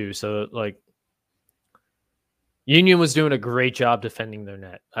game too. So, Union was doing a great job defending their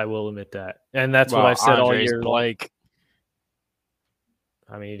net. I will admit that. And that's what I've said all year.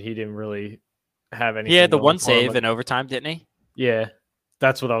 I mean, he didn't really have anything. He had the one for him, save in overtime, didn't he? Yeah.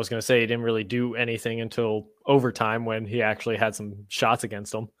 That's what I was going to say. He didn't really do anything until overtime when he actually had some shots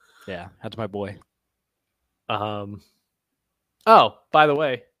against him. Yeah, that's my boy. Oh, by the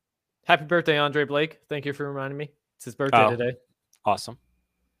way, happy birthday, Andre Blake. Thank you for reminding me. It's his birthday today. Awesome.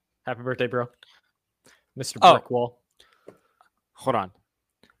 Happy birthday, bro. Mr. Oh. Brickwall. Hold on.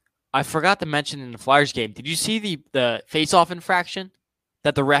 I forgot to mention in the Flyers game, did you see the face-off infraction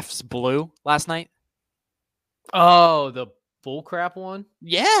that the refs blew last night? Oh, the bullcrap one?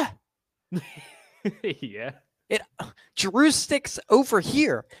 Yeah. Yeah. Giroux sticks over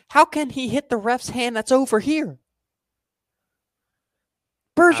here. How can he hit the ref's hand that's over here?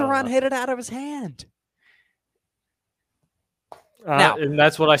 Bergeron hit it out of his hand. Now, and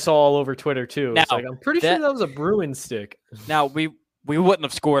that's what I saw all over Twitter too. Now, It's like, I'm pretty sure that was a Bruin stick. Now, we wouldn't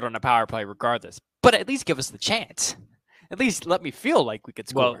have scored on a power play regardless, but at least give us the chance. At least let me feel like we could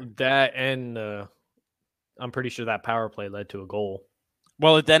score. Well, that and I'm pretty sure that power play led to a goal.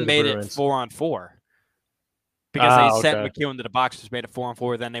 Well, it then the made Bruins. it 4-on-4 because they sent okay. McEwen to the box, just made it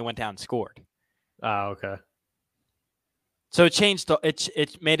 4-on-4. Then they went down and scored. Okay. So it changed.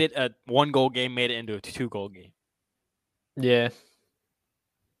 It made it a 1-goal game, made it into a 2-goal game. Yeah.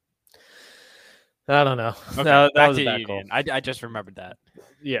 I don't know. Okay, that back was to a bad Union. call. I just remembered that.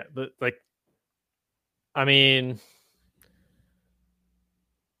 Yeah, but I mean,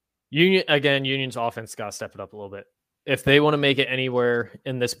 Union's offense got to step it up a little bit. If they want to make it anywhere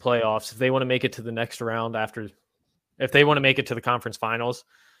in this playoffs, if they want to make it to the next round if they want to make it to the conference finals,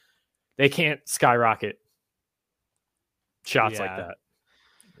 they can't skyrocket shots like that.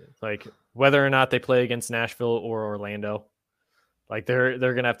 Like whether or not they play against Nashville or Orlando, they're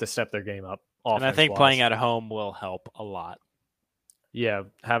going to have to step their game up. And I think playing at home will help a lot. Yeah,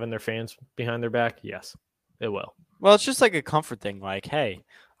 having their fans behind their back, yes, it will. Well, it's just like a comfort thing. Like, hey,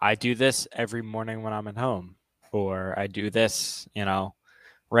 I do this every morning when I'm at home, or I do this,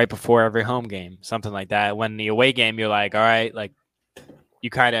 right before every home game, something like that. When the away game, you're like, all right,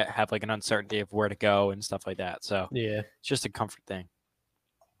 you kind of have an uncertainty of where to go and stuff like that. So yeah, it's just a comfort thing.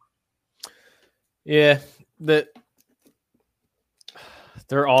 Yeah, their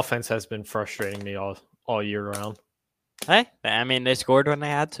offense has been frustrating me all year round. Hey, I mean, they scored when they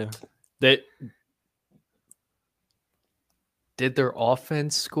had to. Did their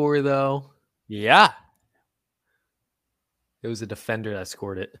offense score though? Yeah. It was a defender that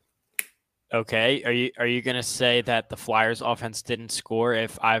scored it. Okay. Are you gonna say that the Flyers offense didn't score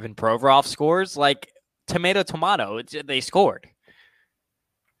if Ivan Provorov scores? Tomato, they scored.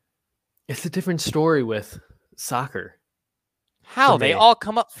 It's a different story with soccer. How? For They me. all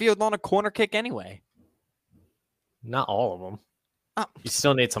come up field on a corner kick anyway. Not all of them. You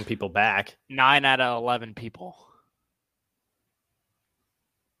still need some people back. 9 out of 11 people.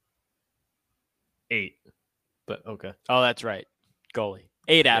 8. But okay. Oh, that's right. Goalie.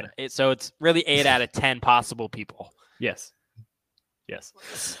 8 out of 8. So it's really 8 out of 10 possible people. Yes.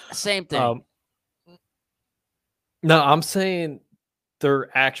 Same thing. No, I'm saying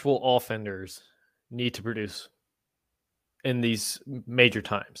their actual offenders need to produce in these major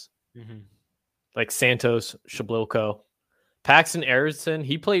times. Like Santos, Shablilko. Paxton Aronson,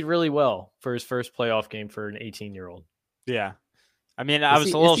 he played really well for his first playoff game for an 18-year-old. Yeah. I mean, I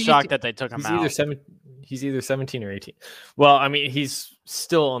was a little shocked that they took him out. He's either 17 or 18. Well, I mean, he's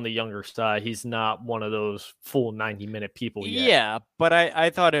still on the younger side. He's not one of those full 90-minute people yet. Yeah, but I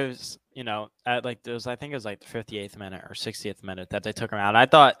thought it was, at like those, I think it was like the 58th minute or 60th minute that they took him out. I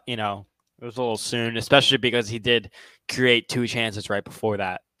thought, it was a little soon, especially because he did create 2 chances right before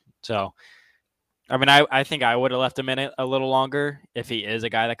that. So, I mean, I think I would have left him in it a little longer if he is a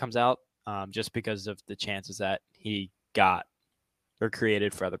guy that comes out, just because of the chances that he got or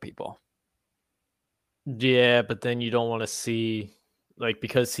created for other people. Yeah, but then you don't want to see, like,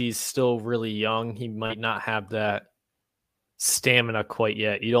 because he's still really young, he might not have that stamina quite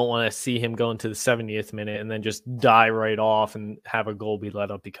yet. You don't want to see him go into the 70th minute and then just die right off and have a goal be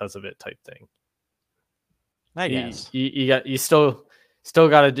let up because of it type thing. I guess. You still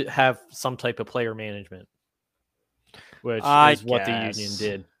got to have some type of player management, which is what the Union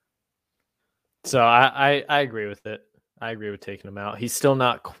did. So I agree with it. I agree with taking him out. He's still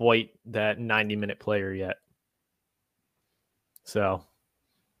not quite that 90-minute player yet. So,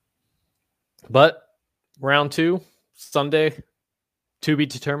 but round 2, Sunday, to be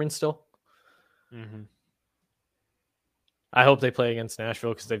determined still. I hope they play against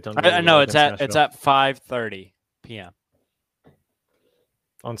Nashville because they've done. Really I know well it's at 5:30 p.m.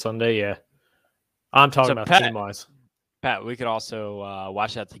 on Sunday. Yeah, I'm talking about team-wise. Pat, we could also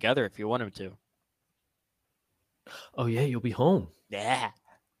watch that together if you wanted to. Oh, yeah, you'll be home. Yeah.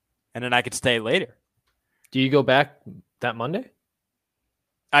 And then I could stay later. Do you go back that Monday?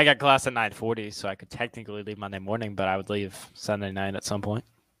 I got class at 9:40, so I could technically leave Monday morning, but I would leave Sunday night at some point.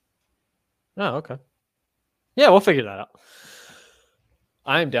 Oh, okay. Yeah, we'll figure that out.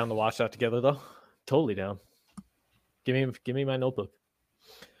 I am down to watch that together, though. Totally down. Give me my notebook.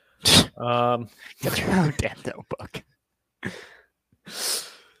 Get your own damn notebook.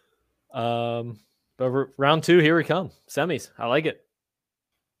 But round 2, here we come. Semis. I like it.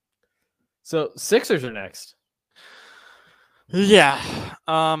 So Sixers are next. Yeah.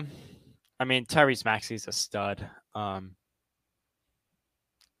 I mean, Tyrese Maxey's a stud. I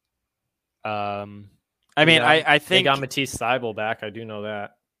think they got Matisse Thybulle back. I do know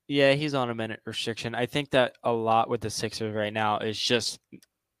that. Yeah, he's on a minute restriction. I think that a lot with the Sixers right now is just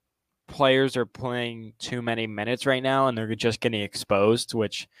players are playing too many minutes right now, and they're just getting exposed,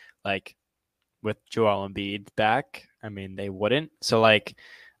 which, like, with Joel Embiid back, I mean, they wouldn't. So, like,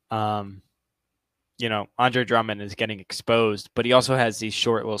 Andre Drummond is getting exposed, but he also has these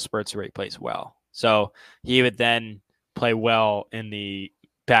short little spurts where he plays well. So he would then play well in the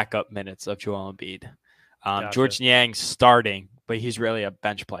backup minutes of Joel Embiid. Gotcha. George Niang's starting, but he's really a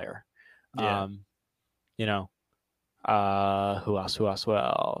bench player. Yeah. Who else?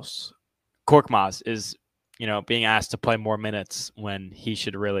 Korkmaz is, being asked to play more minutes when he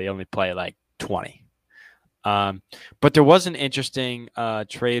should really only play like 20. But there was an interesting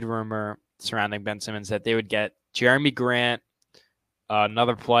trade rumor surrounding Ben Simmons that they would get Jeremy Grant,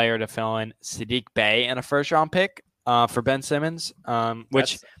 another player to fill in, Sadiq Bey, and a first-round pick for Ben Simmons,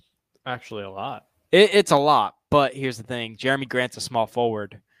 which That's actually a lot. It's a lot. But here's the thing: Jeremy Grant's a small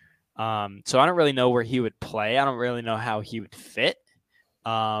forward, so I don't really know where he would play. I don't really know how he would fit.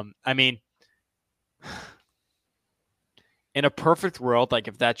 I mean, in a perfect world, like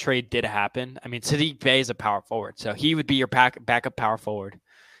if that trade did happen, I mean, Sadiq Bey is a power forward, so he would be your backup power forward.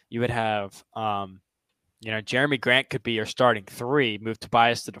 You would have, Jeremy Grant could be your starting 3, move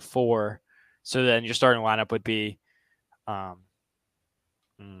Tobias to the 4. So then your starting lineup would be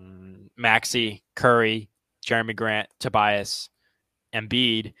Maxey, Curry, Jeremy Grant, Tobias,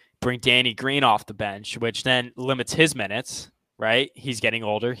 Embiid. Bring Danny Green off the bench, which then limits his minutes, right? He's getting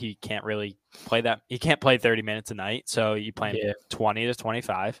older. He can't really play that. He can't play 30 minutes a night. So you play him 20 to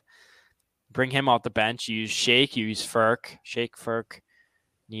 25. Bring him off the bench. Use Shake, Furk,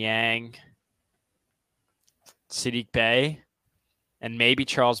 Niang, Sadiq Bey, and maybe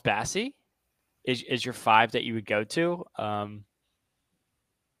Charles Bassey is your 5 that you would go to.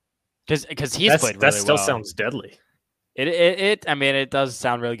 Because he's played really well. That still sounds deadly. It does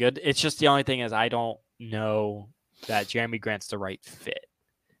sound really good. It's just the only thing is I don't know that Jeremy Grant's the right fit.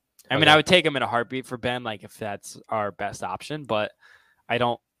 I mean, I would take him in a heartbeat for Ben, like if that's our best option, but I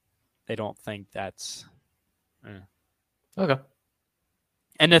don't think that's Okay.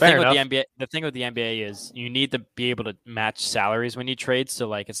 And the Fair thing with enough. the thing with the NBA is you need to be able to match salaries when you trade. So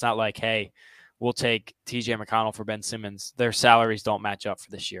like it's not like, hey, we'll take TJ McConnell for Ben Simmons. Their salaries don't match up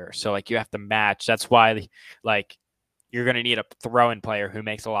for this year. So like you have to match. That's why like you're gonna need a throw-in player who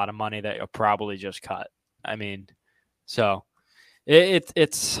makes a lot of money that you'll probably just cut. I mean, so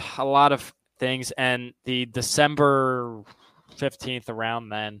it's a lot of things. And the December 15th around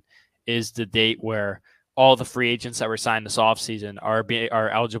then is the date where all the free agents that were signed this offseason are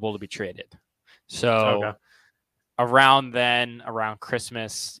eligible to be traded. So around then, around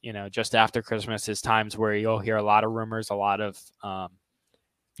Christmas, just after Christmas is times where you'll hear a lot of rumors, a lot of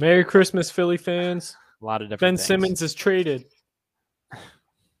Merry Christmas, Philly fans. a lot of different Ben things. Simmons is traded.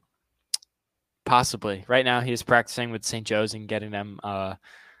 Possibly. Right now he's practicing with St. Joe's and getting them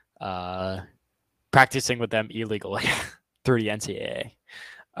practicing with them illegally through the NCAA.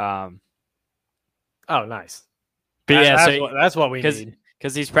 Oh, nice. But That's what we need.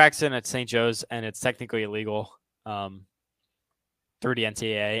 Because he's practicing at St. Joe's and it's technically illegal through the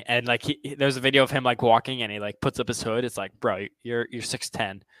NCAA. And like there's a video of him like walking and he like puts up his hood. It's like, bro, you're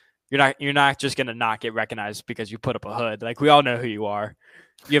 6'10". You're not just gonna not get recognized because you put up a hood. Like we all know who you are.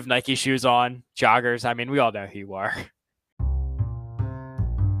 You have Nike shoes on, joggers. I mean, we all know who you are.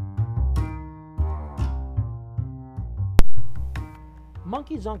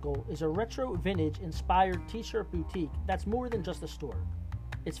 Monkey's Uncle is a retro vintage inspired t-shirt boutique that's more than just a store.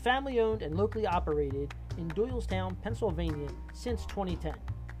 It's family owned and locally operated in Doylestown, Pennsylvania since 2010.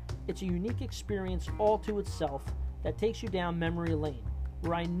 It's a unique experience all to itself that takes you down memory lane,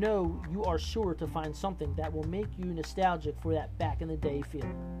 where I know you are sure to find something that will make you nostalgic for that back in the day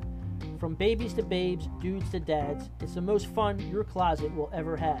feeling. From babies to babes, dudes to dads, it's the most fun your closet will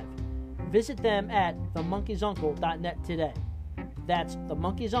ever have. Visit them at themonkeysuncle.net today. That's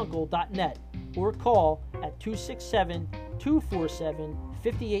themonkeysuncle.net or call at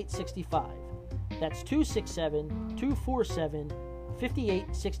 267-247-5865. That's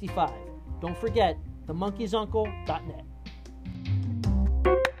 267-247-5865. Don't forget themonkeysuncle.net.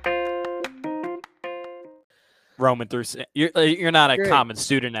 Roman through you're not a Great. common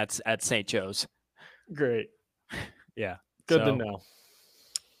student at St. Joe's. Great. Yeah. Good to So, know.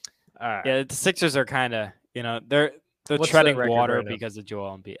 All right. Yeah, the Sixers are kind of, they're What's treading their record water right now? because of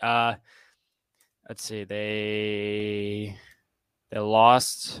Joel Embiid. Let's see. They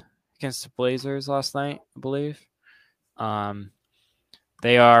lost against the Blazers last night, I believe.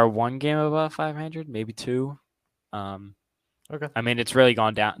 They are one game above 500, maybe two. Okay. I mean, it's really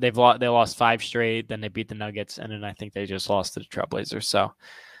gone down. They lost 5 straight, then they beat the Nuggets, and then I think they just lost to the Trailblazers. So,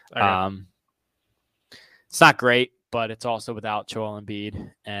 it's not great, but it's also without Joel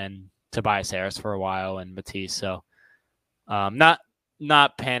Embiid and Tobias Harris for a while and Matisse. So, not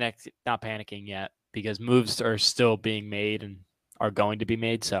panicking yet because moves are still being made and are going to be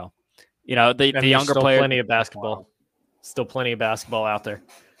made. So, the younger still player, plenty of basketball. Still plenty of basketball out there.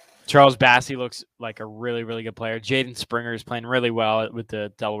 Charles Bassey looks like a really, really good player. Jaden Springer is playing really well with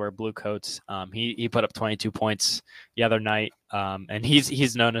the Delaware Bluecoats. He put up 22 points the other night, and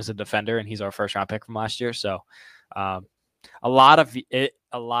he's known as a defender, and he's our first round pick from last year. So, a lot of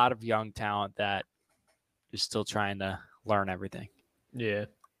young talent that is still trying to learn everything. Yeah.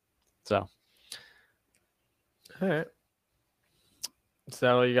 So, All right. Is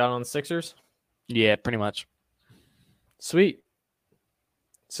that all you got on the Sixers? yeah, pretty much. Sweet.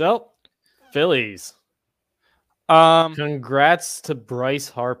 So, Phillies. Congrats to Bryce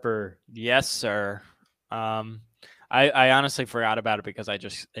Harper. Yes, sir. I honestly forgot about it because I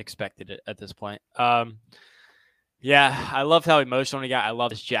just expected it at this point. Yeah, I loved how emotional he got. I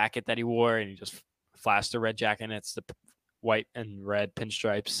love his jacket that he wore, and he just flashed the red jacket, and it's the white and red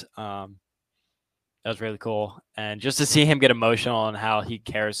pinstripes. That was really cool. And just to see him get emotional and how he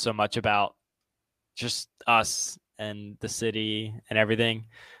cares so much about just us and the city and everything.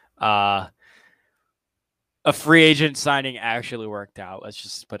 A free agent signing actually worked out. Let's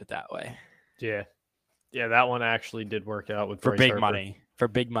just put it that way. Yeah. Yeah, that one actually did work out with For Bryce big Harper. money. For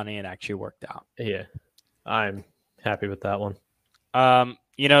big money, it actually worked out. Yeah. I'm happy with that one.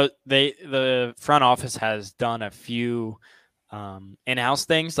 The front office has done a few in-house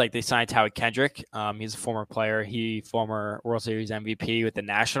things. Like they signed Howie Kendrick. He's a former player. Former World Series MVP with the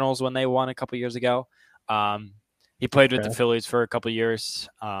Nationals when they won a couple years ago. He played with the Phillies for a couple of years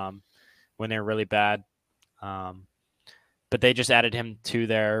when they were really bad. But they just added him to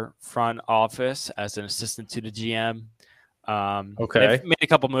their front office as an assistant to the GM. Okay. They've made a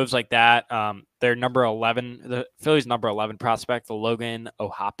couple moves like that. Their number 11, the Phillies' number 11 prospect, the Logan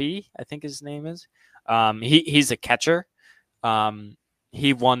Ohapi, I think his name is. He's a catcher.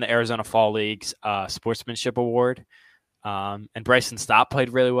 He won the Arizona Fall League's sportsmanship award. And Bryson Stott played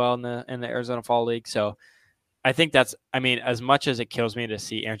really well in the Arizona Fall League. So I think that's, I mean, as much as it kills me to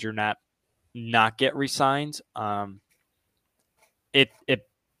see Andrew Knapp not get re-signed, it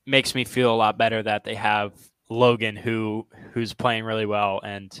makes me feel a lot better that they have Logan who's playing really well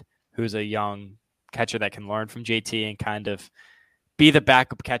and who's a young catcher that can learn from JT and kind of be the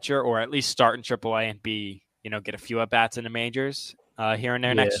backup catcher, or at least start in AAA and be, get a few at bats in the majors here and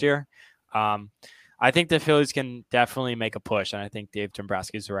there next year. I think the Phillies can definitely make a push, and I think Dave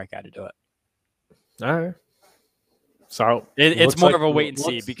Dombrowski is the right guy to do it. All right. So it's more of a wait and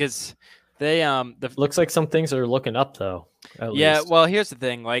see because they looks like some things are looking up though. Yeah, Least. well, here's the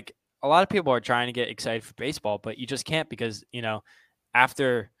thing. Like, a lot of people are trying to get excited for baseball, but you just can't because,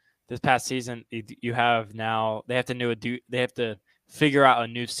 after this past season, you have now they have to figure out a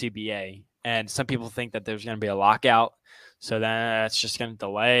new CBA, and some people think that there's going to be a lockout, so then that's just going to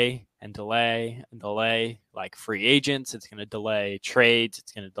delay and delay and delay. Like free agents, it's going to delay trades,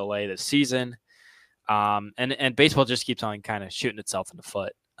 it's going to delay the season, and baseball just keeps on kind of shooting itself in the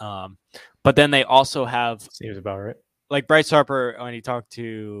foot. But then they also have seems about right. Like Bryce Harper, when he talked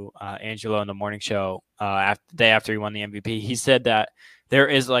to Angelo in the morning show the day after he won the MVP, he said that there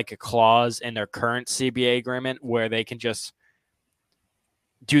is like a clause in their current CBA agreement where they can just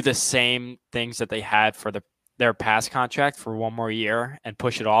do the same things that they had for their past contract for one more year and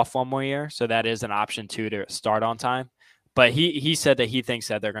push it off one more year. So that is an option too to start on time. But he said that he thinks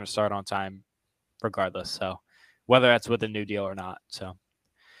that they're going to start on time regardless. So whether that's with a new deal or not. So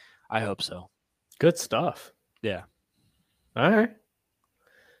I hope so. Good stuff. Yeah. All right.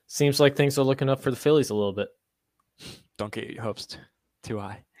 Seems like things are looking up for the Phillies a little bit. Don't get your hopes too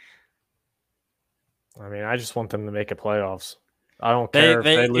high. I mean, I just want them to make it playoffs. I don't care if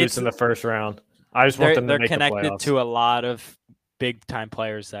they lose in the first round. I just want them to make the playoffs. They're connected to a lot of big time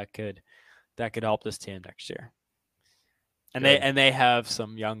players that could help this team next year. And they have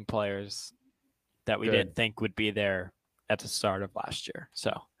some young players that we didn't think would be there at the start of last year.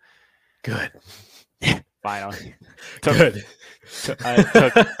 So good. Finally. Good.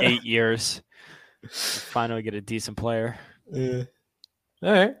 It took 8 years to finally get a decent player. Yeah.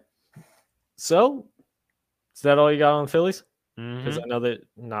 All right. So, is that all you got on the Phillies? Because I know that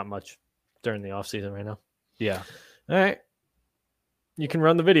not much during the offseason right now. Yeah. All right. You can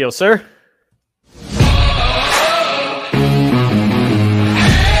run the video, sir.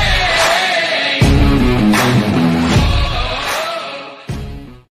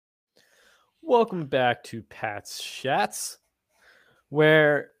 Welcome back to Pat's Chats,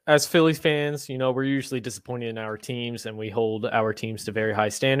 where as Phillies fans, we're usually disappointed in our teams and we hold our teams to very high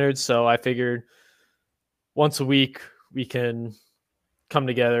standards. So I figured once a week we can come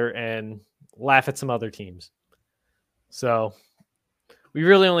together and laugh at some other teams. So we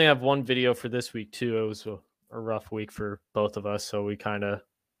really only have one video for this week too. It was a rough week for both of us. So we kind of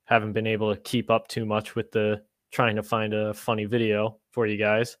haven't been able to keep up too much with the trying to find a funny video for you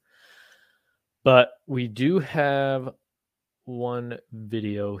guys. But we do have one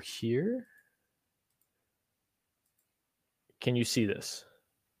video here. Can you see this?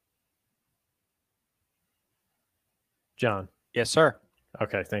 John? Yes, sir.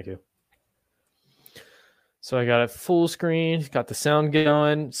 Okay, thank you. So I got it full screen, got the sound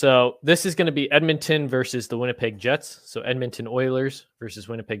going. So this is going to be Edmonton versus the Winnipeg Jets. So Edmonton Oilers versus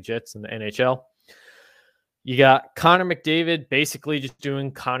Winnipeg Jets in the NHL. You got Connor McDavid basically just doing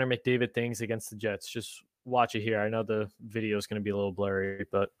Connor McDavid things against the Jets. Just watch it here. I know the video is going to be a little blurry,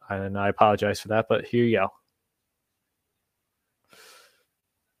 but I apologize for that. But here you go.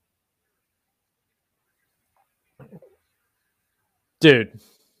 Dude.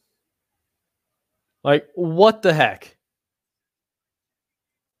 Like, what the heck?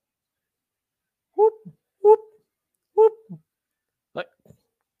 Whoop, whoop, whoop. Like,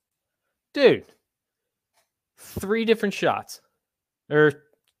 dude. Three different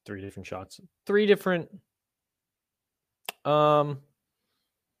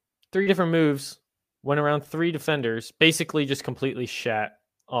moves, went around three defenders, basically just completely shat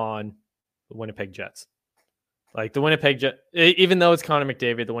on the Winnipeg Jets. Like the Winnipeg Jets, even though it's Connor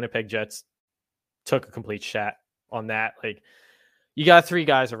McDavid, the Winnipeg Jets took a complete shat on that. Like, you got three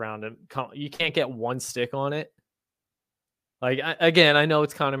guys around him. You can't get one stick on it. Like, again, I know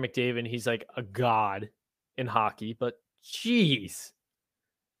it's Connor McDavid. He's like a god in hockey, but jeez.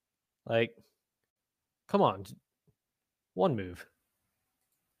 Like, come on. One move.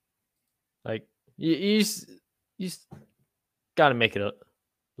 Like, you got to make it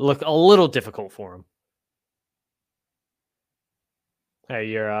look a little difficult for him. Hey,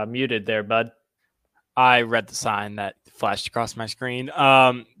 you're muted there, bud. I read the sign that flashed across my screen.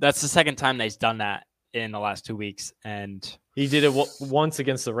 That's the second time that he's done that in the last 2 weeks, and he did it once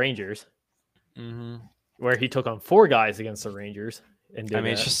against the Rangers, where he took on 4 guys against the Rangers. And did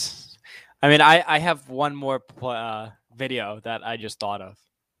it's just. I have one more video that I just thought of.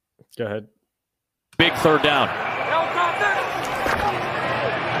 Go ahead. Big third down.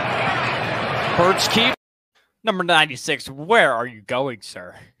 Hurts keep. Number 96. Where are you going,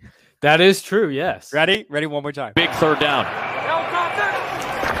 sir? That is true. Yes. Ready? Ready? One more time. Big third down.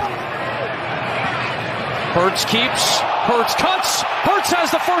 Hurts keeps. Hurts cuts. Hurts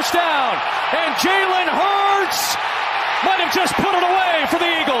has the first down. And Jalen Hurts might have just put it away for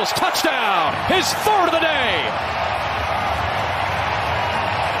the Eagles. Touchdown. His 3rd of the day.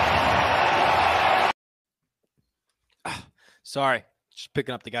 Sorry. Just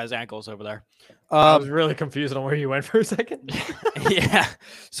picking up the guy's ankles over there. I was really confused on where you went for a second. Yeah.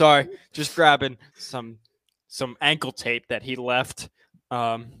 Sorry. Just grabbing some ankle tape that he left.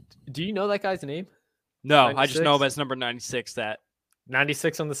 Do you know that guy's name? No, 96? I just know that's number 96 that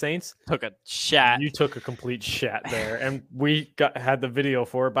 96 on the Saints? took a shat. You took a complete shat there, and we had the video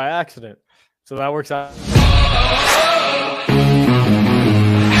for it by accident. So that works out.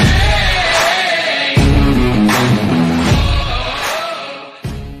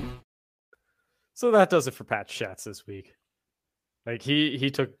 So that does it for Pat Shats this week. Like he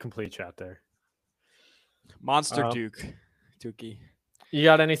took a complete shot there. Monster Dookie. You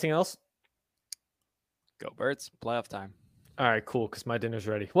got anything else? Go Birds. Playoff time. All right, cool, because my dinner's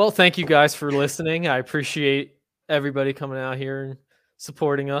ready. Well, thank you guys for listening. I appreciate everybody coming out here and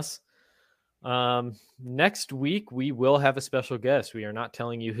supporting us. Next week, we will have a special guest. We are not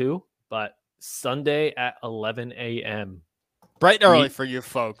telling you who, but Sunday at 11 a.m. Bright and early for you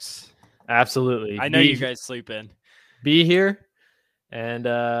folks. Absolutely. I know you guys sleep in. Be here, and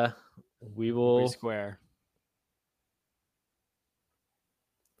we will... Square.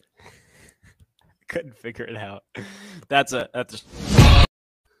 Couldn't figure it out. That's I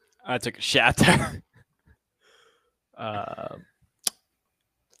took a shot there.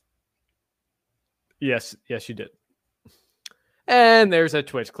 Yes, you did. And there's a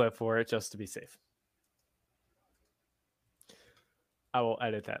Twitch clip for it, just to be safe. I will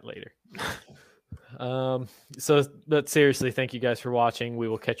edit that later. But seriously, thank you guys for watching. We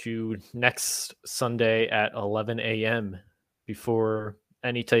will catch you next Sunday at 11 a.m. before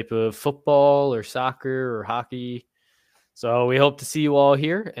any type of football or soccer or hockey. So we hope to see you all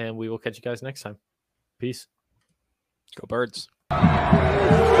here, and we will catch you guys next time. Peace. Go Birds.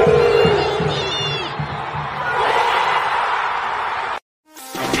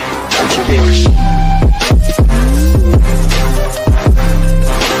 Don't you